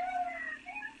Jemima.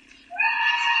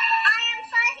 I am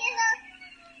 5 years old.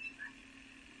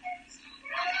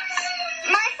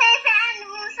 My favourite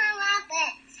animals are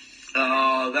rabbits.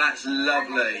 Oh, that's lovely.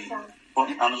 Lovely.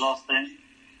 And the last thing?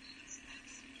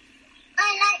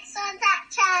 I like songs at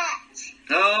church.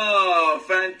 Oh,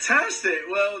 fantastic.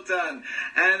 Well done.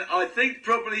 And I think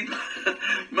probably Mum.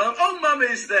 Oh, Mum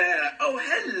is there. Oh,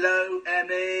 hello,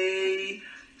 Emmy.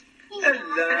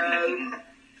 Hello.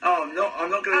 Oh,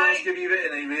 I'm not going to ask if you've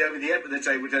hit Amy over the head with the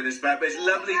table tennis bat, but it's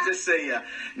lovely to see you.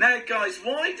 Now, guys,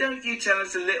 why don't you tell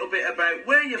us a little bit about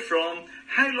where you're from,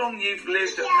 how long you've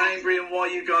lived at Painbury, and why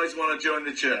you guys want to join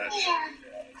the church?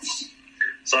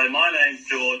 So, my name's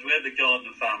George. We're the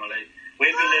Gardner family.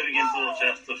 We've been living in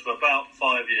Dorchester for about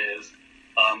 5 years.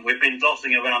 We've been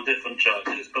dotting around different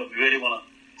churches, but we really want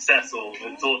to settle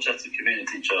with Dorchester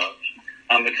Community Church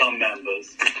and become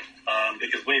members.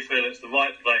 Because we feel it's the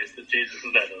right place that Jesus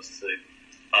has led us to.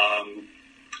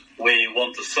 We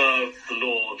want to serve the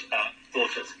Lord at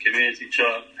Dorchester Community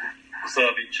Church,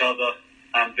 serve each other,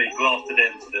 and be grafted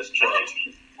into this church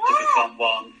to become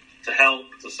one, to help,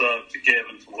 to serve, to give,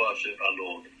 and to worship our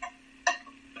Lord.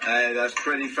 That's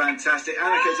pretty fantastic.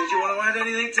 Annika, did you want to add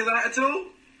anything to that at all?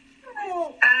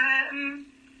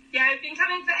 Yeah, I've been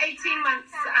coming for 18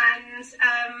 months,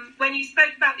 and when you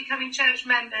spoke about becoming church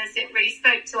members, it really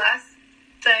spoke to us.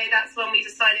 So that's when we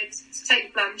decided to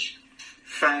take the plunge.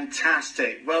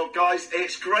 Fantastic. Well, guys,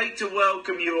 it's great to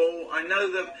welcome you all. I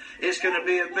know that it's going to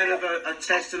be a bit of a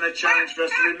test and a challenge for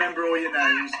us to remember all your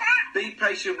names. Be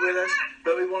patient with us,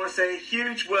 but we want to say a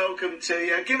huge welcome to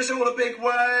you. Give us all a big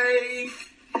wave.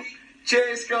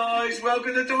 Cheers, guys.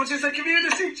 Welcome to Dorchester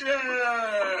Community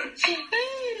Church.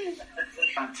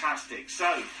 Fantastic. So,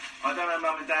 I don't know,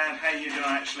 Mum and Dad, how you're going to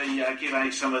actually give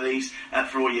out some of these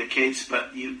for all your kids,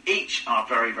 but you each are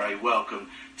very, very welcome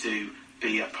to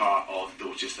be a part of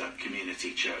Dorchester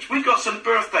Community Church. We've got some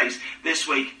birthdays this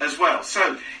week as well.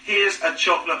 So, here's a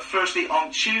chocolate, firstly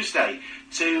on Tuesday,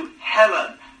 to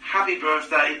Helen. Happy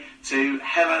birthday to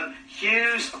Helen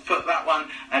Hughes. I'll put that one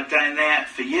down there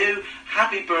for you.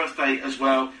 Happy birthday as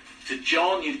well to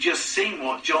John. You've just seen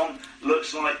what John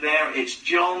looks like there. It's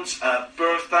John's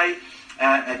birthday.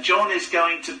 John is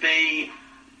going to be,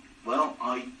 well,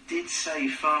 I did say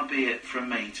far be it from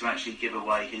me to actually give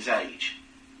away his age.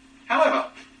 However,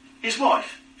 his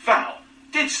wife, Val,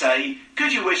 did say,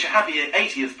 could you wish a happy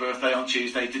 80th birthday on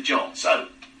Tuesday to John? So,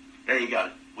 there you go.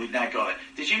 We've now got it.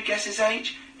 Did you guess his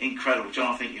age? Incredible.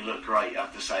 John, I think you look great, I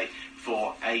have to say,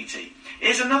 for 80.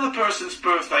 Here's another person's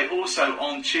birthday also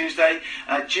on Tuesday.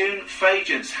 June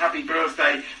Fagans, happy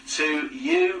birthday to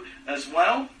you as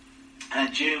well.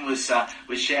 June was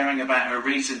sharing about her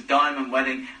recent diamond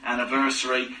wedding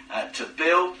anniversary to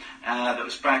Bill. That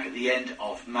was back at the end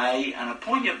of May. And a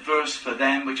poignant verse for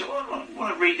them, which I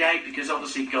want to read out because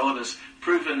obviously God has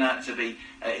proven that to be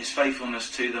his faithfulness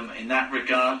to them in that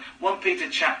regard. 1 Peter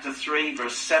chapter 3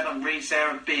 verse 7 reads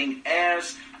there, being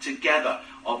heirs together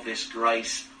of this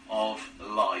grace of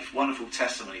life. Wonderful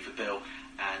testimony for Bill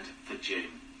and for June.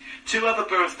 Two other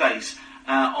birthdays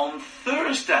on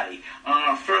Thursday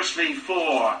are firstly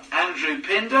for Andrew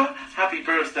Pinder, happy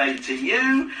birthday to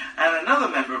you, and another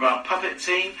member of our puppet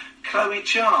team, Chloe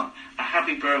Chan, a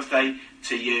happy birthday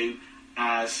to you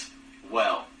as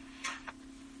well.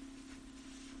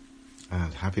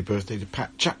 And happy birthday to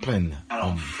Pat Chaplin. And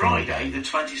on Friday the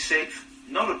 26th,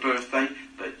 not a birthday,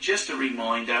 but just a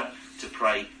reminder to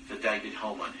pray for David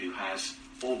Holman, who has,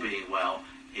 all being well,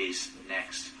 his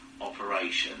next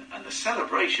operation. And the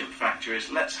celebration factor is,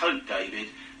 let's hope, David,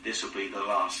 this will be the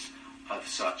last of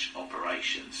such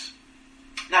operations.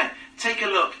 Now, take a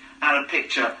look at a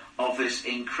picture of this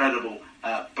incredible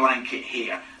blanket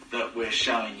here that we're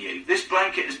showing you. This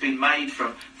blanket has been made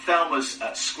from Thelma's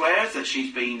squares that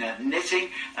she's been knitting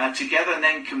together and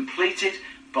then completed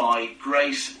by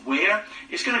Grace Weir.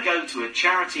 It's going to go to a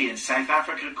charity in South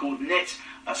Africa called Knit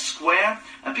a Square,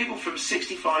 and people from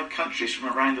 65 countries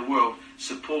from around the world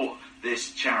support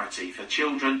this charity for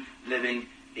children living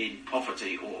in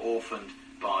poverty or orphaned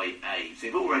by AIDS.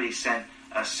 They've already sent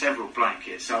several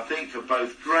blankets, so I think for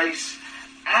both Grace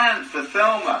and for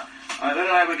Thelma, I don't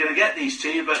know how we're going to get these to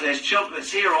you, but there's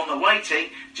chocolates here on the waiting,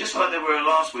 just like they were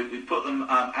last week. We put them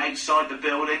outside the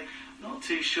building. Not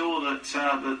too sure that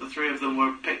the three of them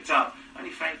were picked up. I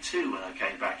only found two when I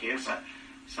came back here, so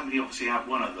somebody obviously had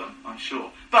one of them, I'm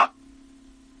sure. But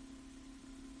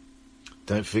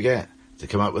don't forget to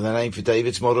come up with a name for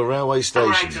David's Model Railway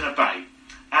Station. Out and about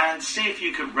and see if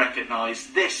you can recognise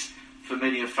this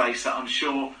familiar face that I'm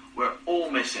sure we're all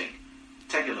missing.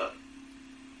 Take a look.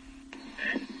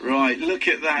 Right, look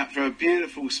at that for a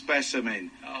beautiful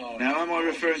specimen. Oh, now, am I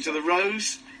referring to the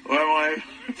rose or am I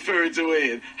referring to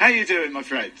Ian? How you doing, my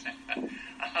friend?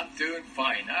 I'm doing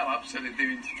fine. I'm absolutely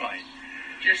doing fine.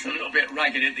 Just a little bit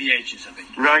ragged at the edges, I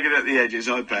think. Ragged at the edges,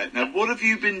 I bet. Now, what have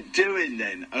you been doing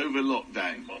then over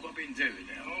lockdown? What have I been doing?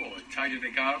 Oh, tidying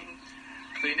the garden,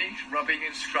 cleaning, rubbing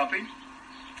and scrubbing,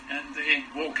 and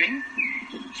walking,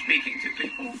 speaking to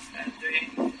people,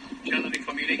 and generally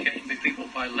communicating with people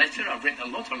by letter. I've written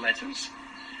a lot of letters.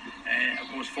 Of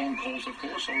course, phone calls, of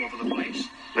course, all over the place.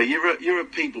 But you're a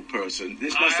people person.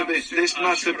 This must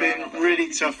have been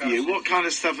really tough for you. What kind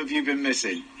of stuff have you been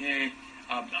missing?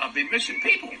 I've been missing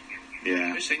people.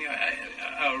 Yeah. Missing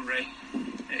our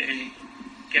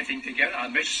getting together. I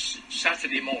miss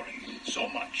Saturday morning so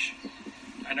much.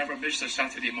 I never missed a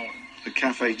Saturday morning. The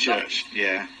cafe church,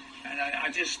 yeah. And I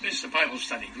just miss the Bible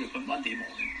study group on Monday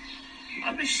morning.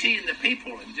 I miss seeing the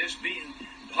people and just being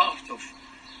part of.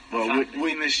 Well,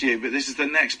 we miss you, but this is the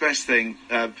next best thing.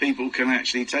 People can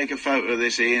actually take a photo of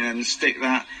this, Ian, and stick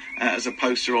that as a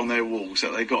poster on their wall,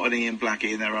 so they've got an Ian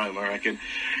Blackie in their home, I reckon.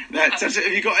 Now, have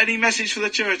you got any message for the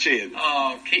church, Ian?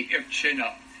 Oh, keep your chin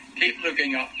up. Keep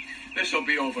looking up. This will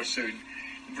be over soon.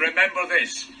 Remember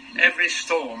this, every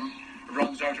storm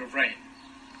runs out of rain.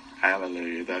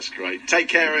 Hallelujah, that's great. Take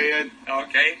care, Ian.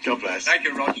 Okay. God bless. Thank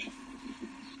you, Rog.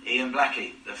 Ian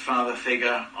Blackie, the father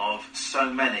figure of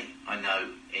so many I know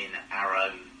in our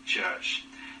own church.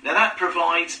 Now that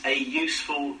provides a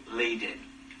useful lead-in.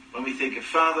 When we think of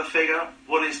father figure,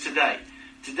 what is today?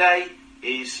 Today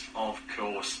is, of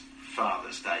course,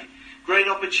 Father's Day. Great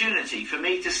opportunity for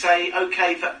me to say,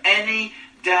 okay, for any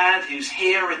dad who's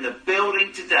here in the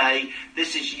building today,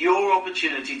 this is your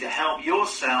opportunity to help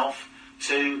yourself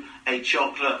to a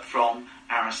chocolate from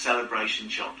our Celebration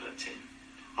chocolate tin.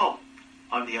 Oh,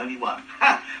 I'm the only one.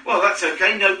 Well, that's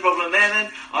okay, no problem there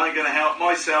then. I'm going to help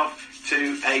myself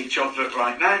to a chocolate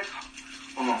right now.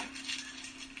 Oh,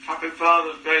 happy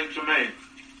Father's Day to me.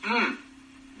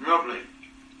 Lovely.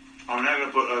 I'm now going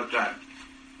to put those down.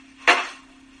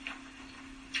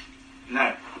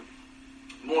 Now,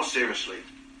 more seriously,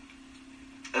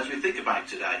 as we think about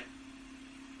today,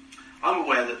 I'm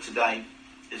aware that today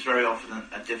is very often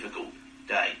a difficult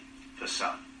day for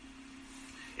some.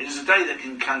 It is a day that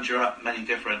can conjure up many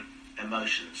different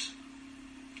emotions.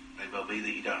 Maybe well be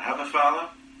that you don't have a father.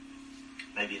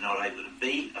 Maybe you're not able to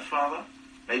be a father.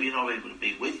 Maybe you're not able to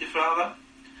be with your father.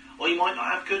 Or you might not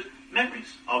have good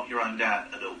memories of your own dad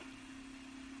at all.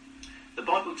 The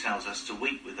Bible tells us to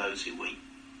weep with those who weep,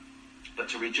 but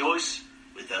to rejoice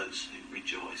with those who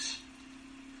rejoice.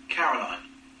 Caroline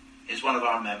is one of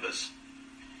our members,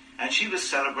 and she was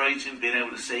celebrating being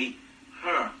able to see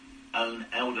her own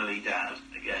elderly dad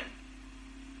again.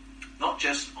 Not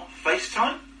just on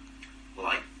FaceTime,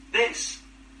 like this,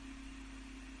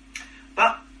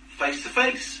 but face to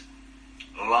face,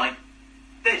 like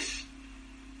this.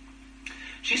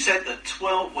 She said that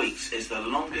 12 weeks is the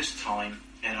longest time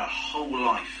in her whole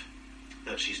life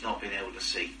that she's not been able to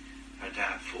see her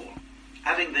dad for.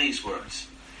 Adding these words,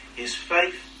 his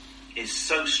faith is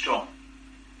so strong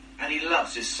and he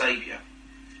loves his Saviour.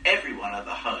 Everyone at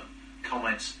the home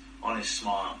comments on his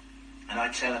smile, and I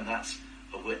tell him that's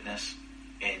a witness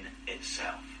in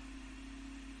itself.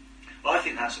 Well, I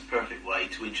think that's a perfect way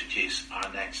to introduce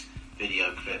our next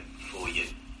video clip for you.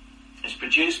 It's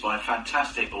produced by a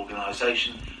fantastic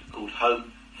organisation called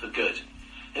Home for Good,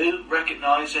 who,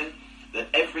 recognising that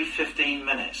every 15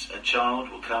 minutes a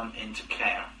child will come into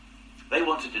care, they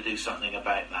wanted to do something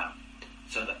about that,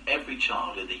 so that every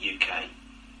child in the UK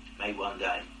may one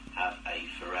day have a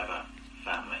forever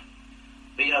family.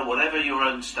 But you know, whatever your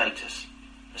own status,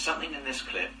 there's something in this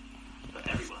clip for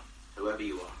everyone, whoever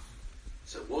you are.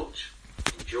 So watch,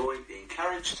 enjoy, be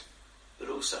encouraged, but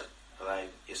also allow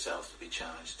yourselves to be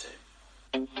challenged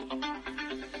too.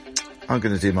 I'm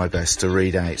going to do my best to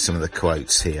read out some of the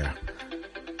quotes here.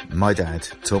 My dad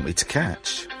taught me to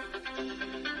catch.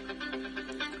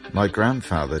 My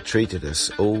grandfather treated us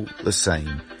all the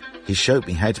same. He showed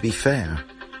me how to be fair.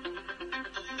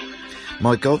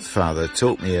 My godfather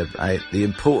taught me about the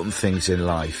important things in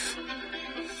life.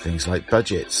 Things like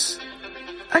budgets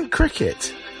and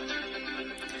cricket.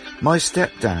 My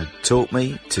stepdad taught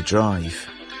me to drive.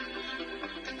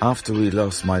 After we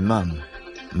lost my mum,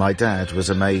 my dad was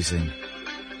amazing.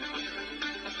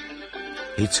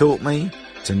 He taught me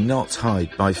to not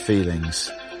hide my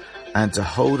feelings and to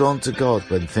hold on to God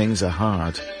when things are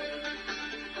hard.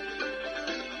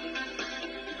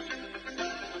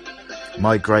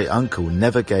 My great uncle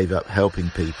never gave up helping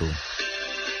people.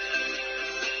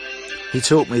 He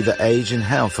taught me that age and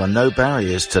health are no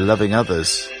barriers to loving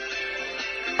others.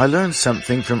 I learned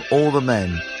something from all the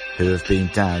men who have been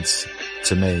dads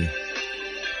to me.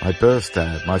 My birth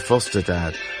dad, my foster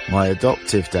dad, my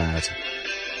adoptive dad.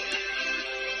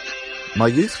 My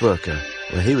youth worker,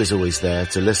 well, he was always there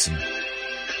to listen.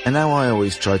 And now I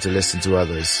always try to listen to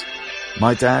others.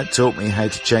 My dad taught me how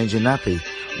to change a nappy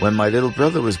when my little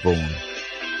brother was born.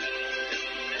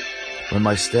 When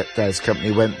my stepdad's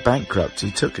company went bankrupt,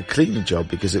 he took a cleaning job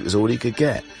because it was all he could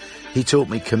get. He taught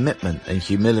me commitment and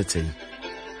humility.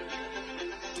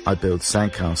 I build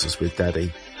sandcastles with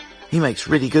Daddy. He makes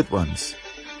really good ones.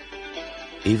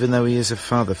 Even though he is a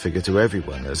father figure to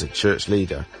everyone as a church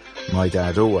leader, my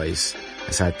dad always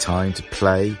has had time to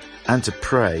play and to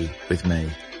pray with me.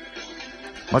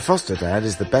 My foster dad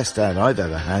is the best dad I've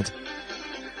ever had.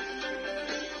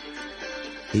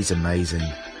 He's amazing.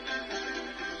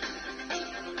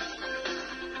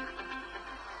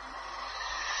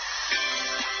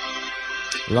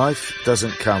 Life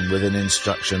doesn't come with an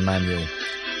instruction manual.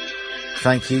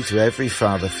 Thank you to every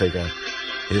father figure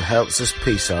who helps us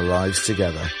piece our lives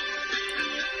together.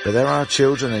 But there are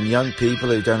children and young people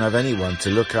who don't have anyone to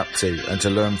look up to and to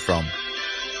learn from.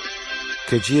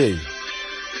 Could you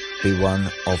be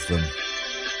one of them?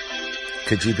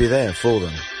 Could you be there for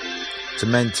them? To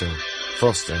mentor,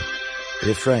 foster,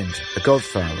 be a friend, a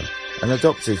godfather, an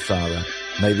adoptive father,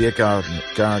 maybe a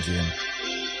guardian.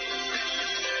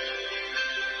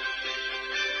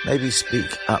 Maybe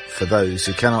speak up for those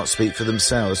who cannot speak for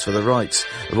themselves, for the rights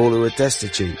of all who are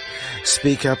destitute.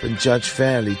 Speak up and judge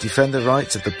fairly. Defend the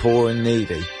rights of the poor and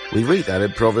needy. We read that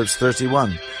in Proverbs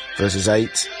 31, verses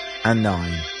 8 and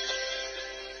 9.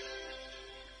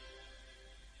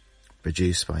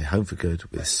 Produced by Home for Good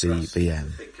with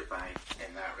CBN. Think about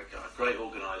in that regard. Great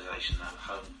organisation, that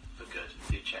Home for Good.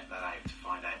 Do check that out to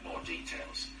find out more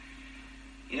details.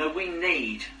 You know, we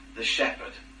need the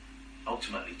shepherd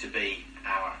ultimately to be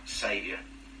our saviour.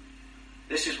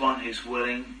 This is one who's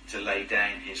willing to lay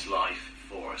down his life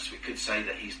for us. We could say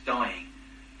that he's dying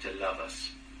to love us.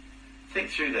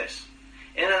 Think through this.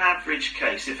 In an average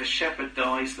case, if a shepherd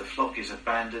dies, the flock is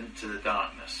abandoned to the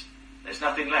darkness. There's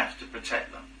nothing left to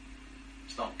protect them.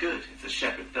 It's not good if the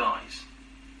shepherd dies.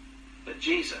 But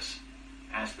Jesus,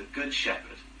 as the good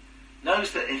shepherd,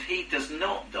 knows that if he does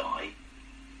not die,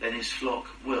 then his flock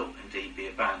will indeed be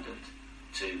abandoned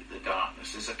to the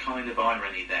darkness. There's a kind of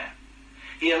irony there.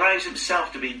 He allows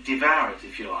himself to be devoured,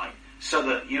 if you like, so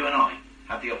that you and I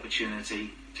have the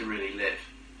opportunity to really live.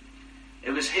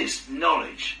 It was his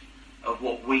knowledge of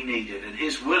what we needed and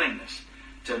his willingness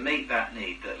to meet that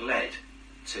need that led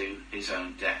to his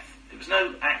own death. It was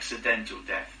no accidental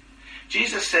death.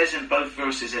 Jesus says in both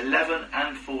verses 11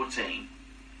 and 14,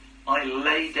 I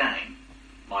lay down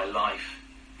my life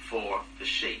for the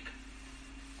sheep.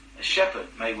 A shepherd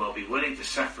may well be willing to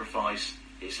sacrifice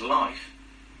his life,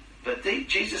 but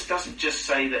Jesus doesn't just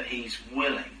say that he's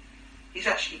willing. He's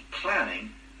actually planning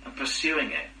and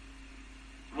pursuing it.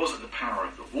 It wasn't the power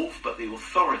of the wolf, but the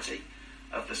authority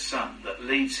of the Son that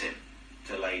leads him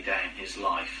to lay down his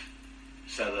life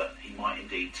so that he might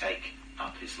indeed take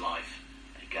up his life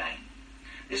again.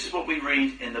 This is what we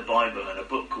read in the Bible in a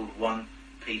book called 1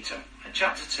 Peter. In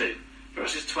chapter 2,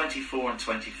 verses 24 and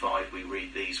 25, we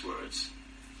read these words.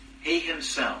 He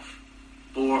himself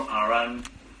bore our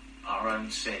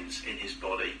own sins in his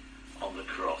body on the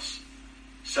cross,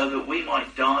 so that we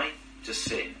might die to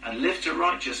sin and live to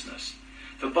righteousness.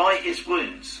 For by his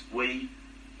wounds we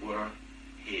were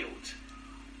healed.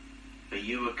 For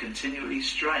you were continually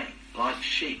straying like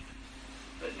sheep,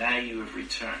 but now you have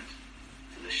returned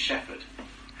to the shepherd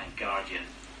and guardian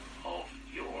of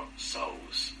your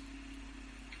souls.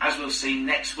 As we'll see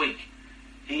next week,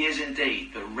 he is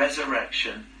indeed the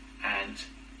resurrection and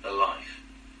the life.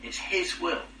 It's his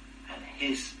will and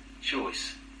his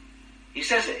choice. He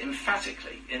says it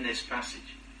emphatically in this passage.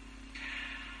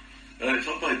 If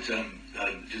I might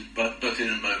just butt in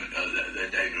a moment there,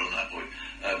 David, on that point,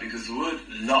 because the word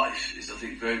life is, I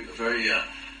think, very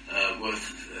worth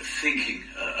thinking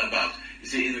about. You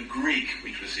see, in the Greek,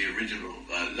 which was the original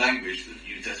language that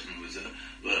the New Testament was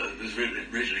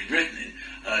originally written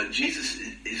in, Jesus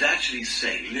is actually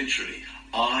saying, literally,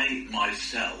 I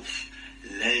myself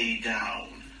lay down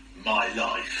my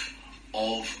life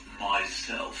of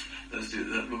myself.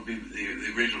 That would be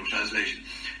the original translation.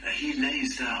 He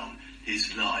lays down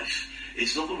his life.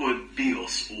 It's not the word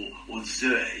bios or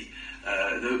zoe.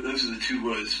 Those are the two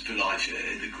words for life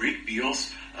in the Greek.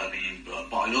 Bios, meaning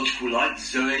biological life.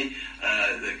 Zoe,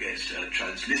 that gets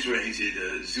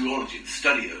transliterated zoology, the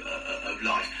study of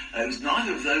life. It was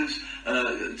neither of those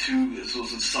two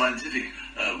sorts of scientific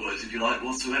words, if you like,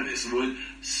 whatsoever. It's the word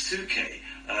suke.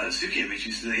 Suke, which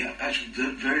is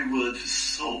the very word for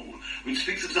soul, which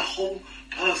speaks of the whole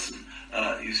person,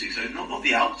 you see. So not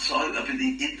the outside, up in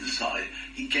the inside.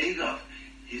 He gave up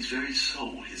his very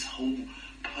soul, his whole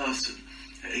person.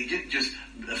 He didn't just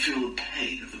feel the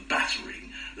pain of the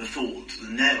battering, the thorns, the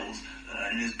nails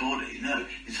in his body. No,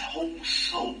 his whole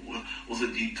soul was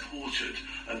indeed tortured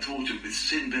with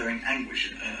sin-bearing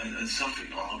anguish and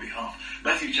suffering on our behalf.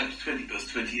 Matthew chapter 20, verse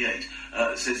 28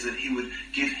 says that he would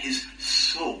give his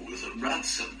soul as a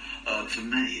ransom for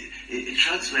many. It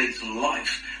translates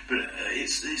life, but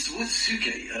it's the word suke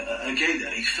again.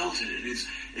 There, he felt it. It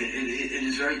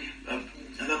is very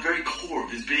at the very core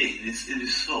of his being, in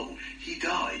his soul. He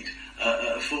died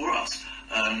for us.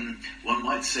 One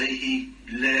might say he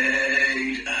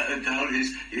laid down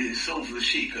his soul for the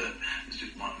sheep. It's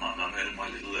just my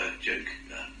little joke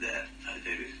there,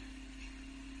 David.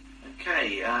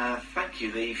 Okay, thank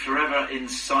you. The forever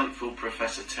insightful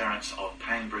Professor Terence of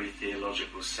Poundbury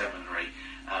Theological Seminary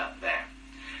there.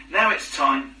 Now it's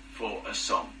time for a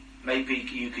song. Maybe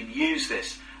you can use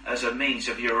this as a means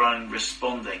of your own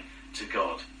responding to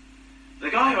God. The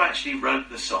guy who actually wrote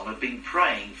the song had been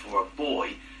praying for a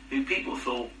boy who people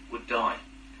thought would die.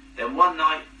 Then one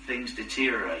night things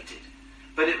deteriorated.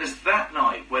 But it was that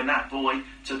night when that boy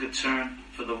took a turn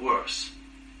for the worse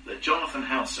that Jonathan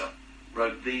Helser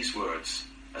wrote these words,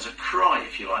 as a cry,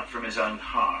 if you like, from his own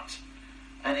heart.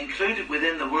 And included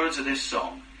within the words of this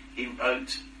song, he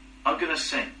wrote, I'm going to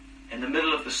sing in the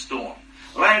middle of the storm.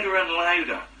 Louder and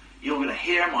louder, you're going to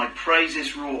hear my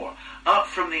praises roar. Up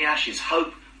from the ashes,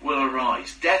 hope will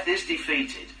arise. Death is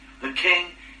defeated. The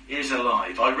King is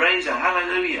alive. I raise a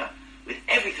hallelujah with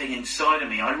everything inside of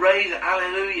me. I raise a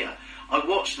hallelujah. I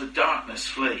watch the darkness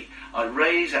flee. I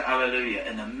raise a hallelujah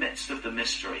in the midst of the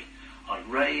mystery. I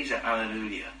raise a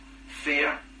hallelujah.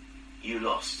 Fear, you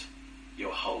lost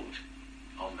your hold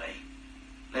on me.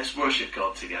 Let's worship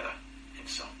God together in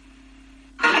song.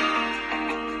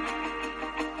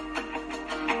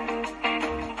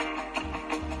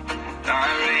 I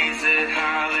raise a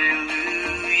hallelujah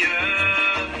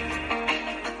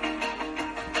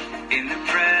in the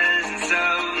presence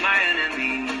of my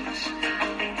enemies.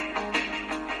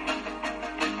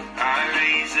 I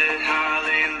raise a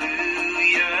hallelujah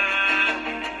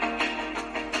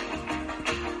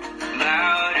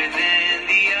louder than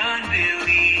the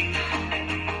unbelief.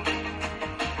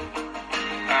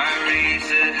 I raise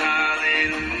a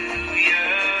hallelujah.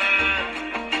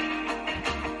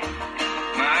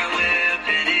 My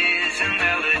weapon is a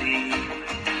melody.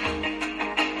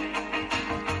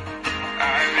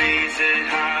 I raise a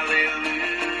hallelujah.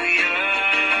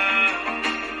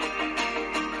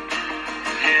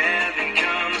 Heaven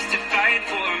comes to fight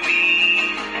for me.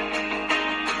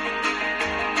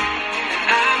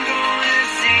 I'm gonna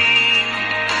sing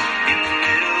in the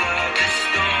middle of the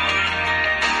storm.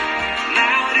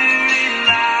 Louder and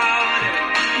louder,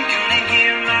 you're gonna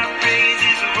hear my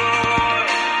praises roar.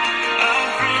 Up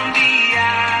from the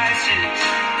ashes,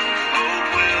 hope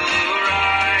will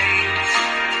arise.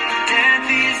 Death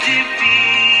is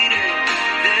defeated,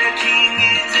 the King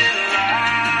is alive.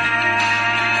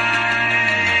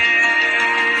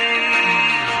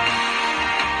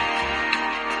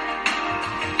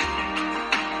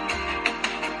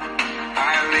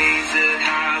 I raise a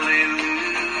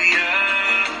hallelujah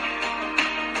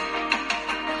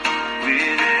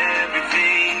with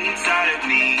everything inside of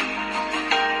me.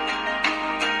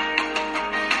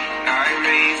 I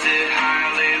raise a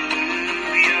hallelujah.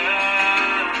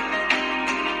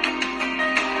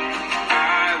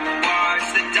 I will watch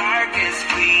the darkness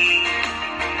flee.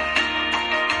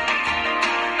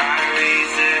 I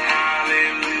raise a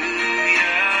hallelujah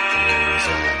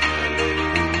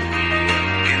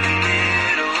in the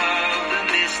middle of the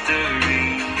mystery.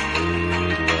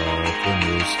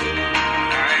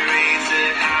 I raise a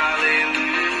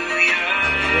hallelujah.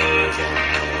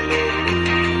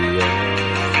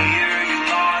 Fear you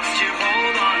lost your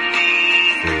hold on me.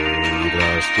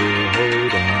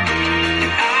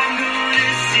 I'm gonna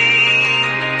sing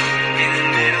in the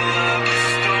middle of the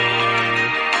storm.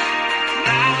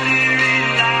 Louder and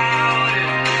louder,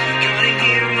 you're gonna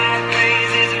hear my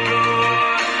praises roar.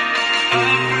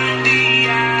 Up from the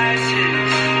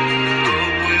ashes,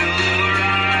 hope will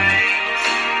arise.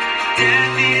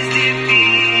 Death is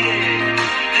defeated,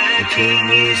 the King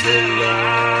is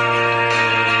alive.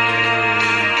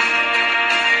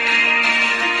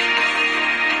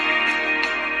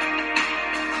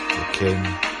 The King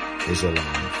is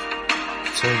alive.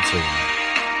 Turn to him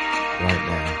right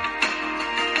now.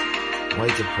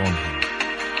 Wait upon him.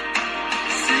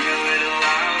 Sing a little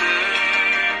louder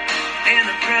in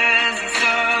the presence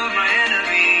of my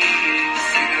enemies.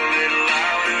 Sing a little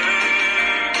louder,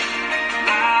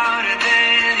 louder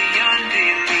than the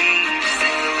unbelief.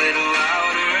 Sing a little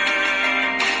louder,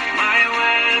 my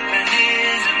weapon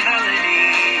is a melody.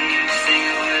 Sing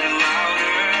a little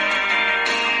louder,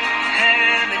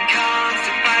 heaven comes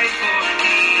to fight for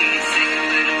me. Sing a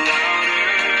little louder.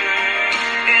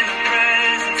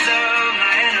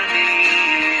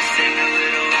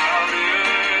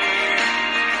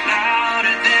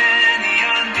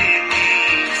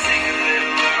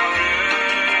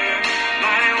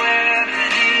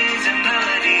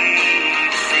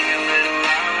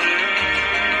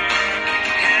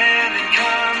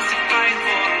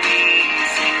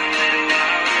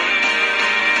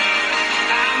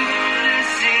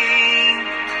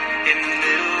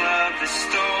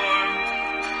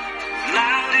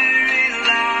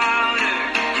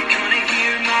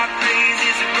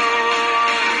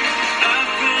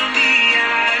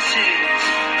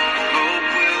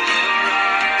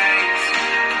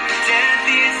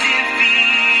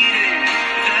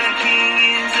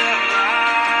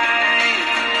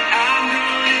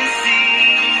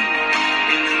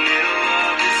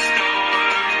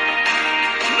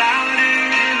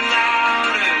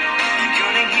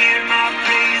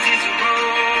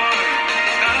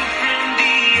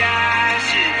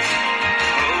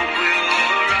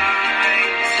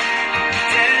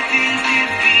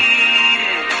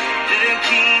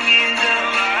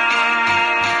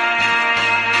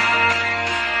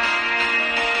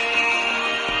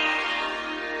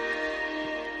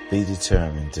 Be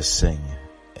determined to sing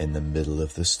in the middle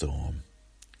of the storm.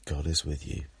 God is with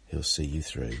you. He'll see you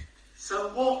through. So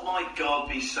what might God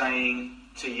be saying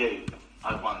to you,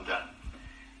 I wonder?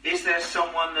 Is there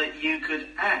someone that you could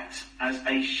act as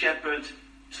a shepherd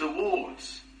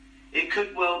towards? It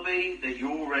could well be that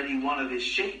you're already one of his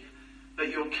sheep, but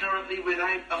you're currently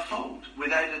without a fold,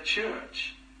 without a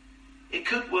church. It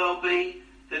could well be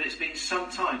that it's been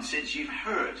some time since you've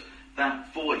heard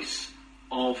that voice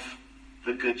of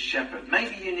the Good Shepherd.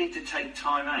 Maybe you need to take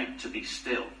time out to be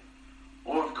still.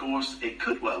 Or, of course, it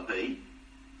could well be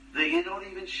that you're not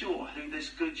even sure who this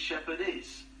Good Shepherd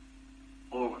is,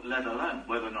 or let alone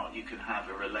whether or not you can have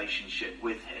a relationship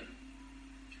with him.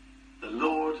 The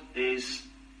Lord is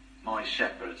my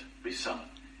shepherd, we sung.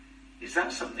 Is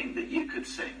that something that you could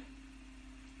sing?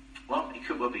 Well, it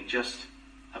could well be just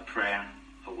a prayer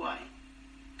away.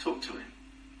 Talk to him.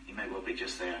 He may well be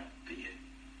just there for you.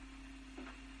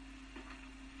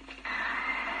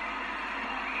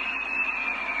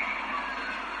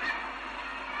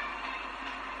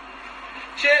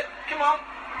 Chip, come on.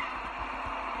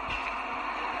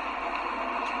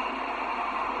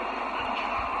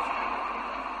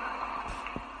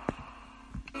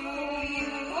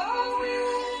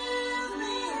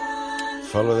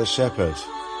 Follow the shepherd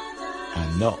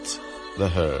and not the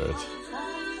herd.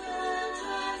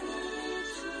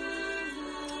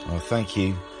 Well, thank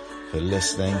you for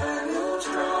listening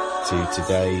to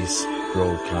today's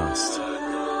broadcast.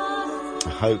 I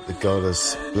hope that God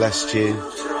has blessed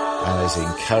you and has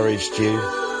encouraged you.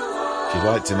 If you'd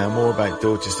like to know more about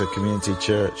Dorchester Community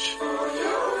Church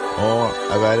or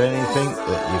about anything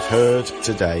that you've heard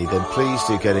today, then please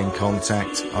do get in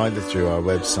contact either through our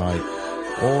website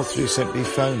or through simply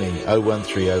phoning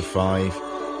 01305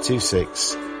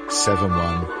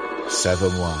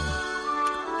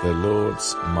 267171. The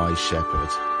Lord's my shepherd.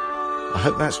 I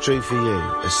hope that's true for you,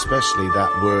 especially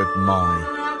that word my.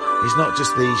 He's not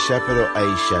just the shepherd or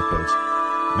a shepherd.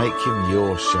 Make him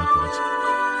your shepherd,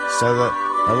 so that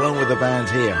along with the band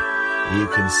here, you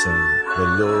can sing, the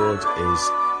Lord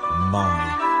is my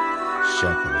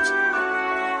shepherd.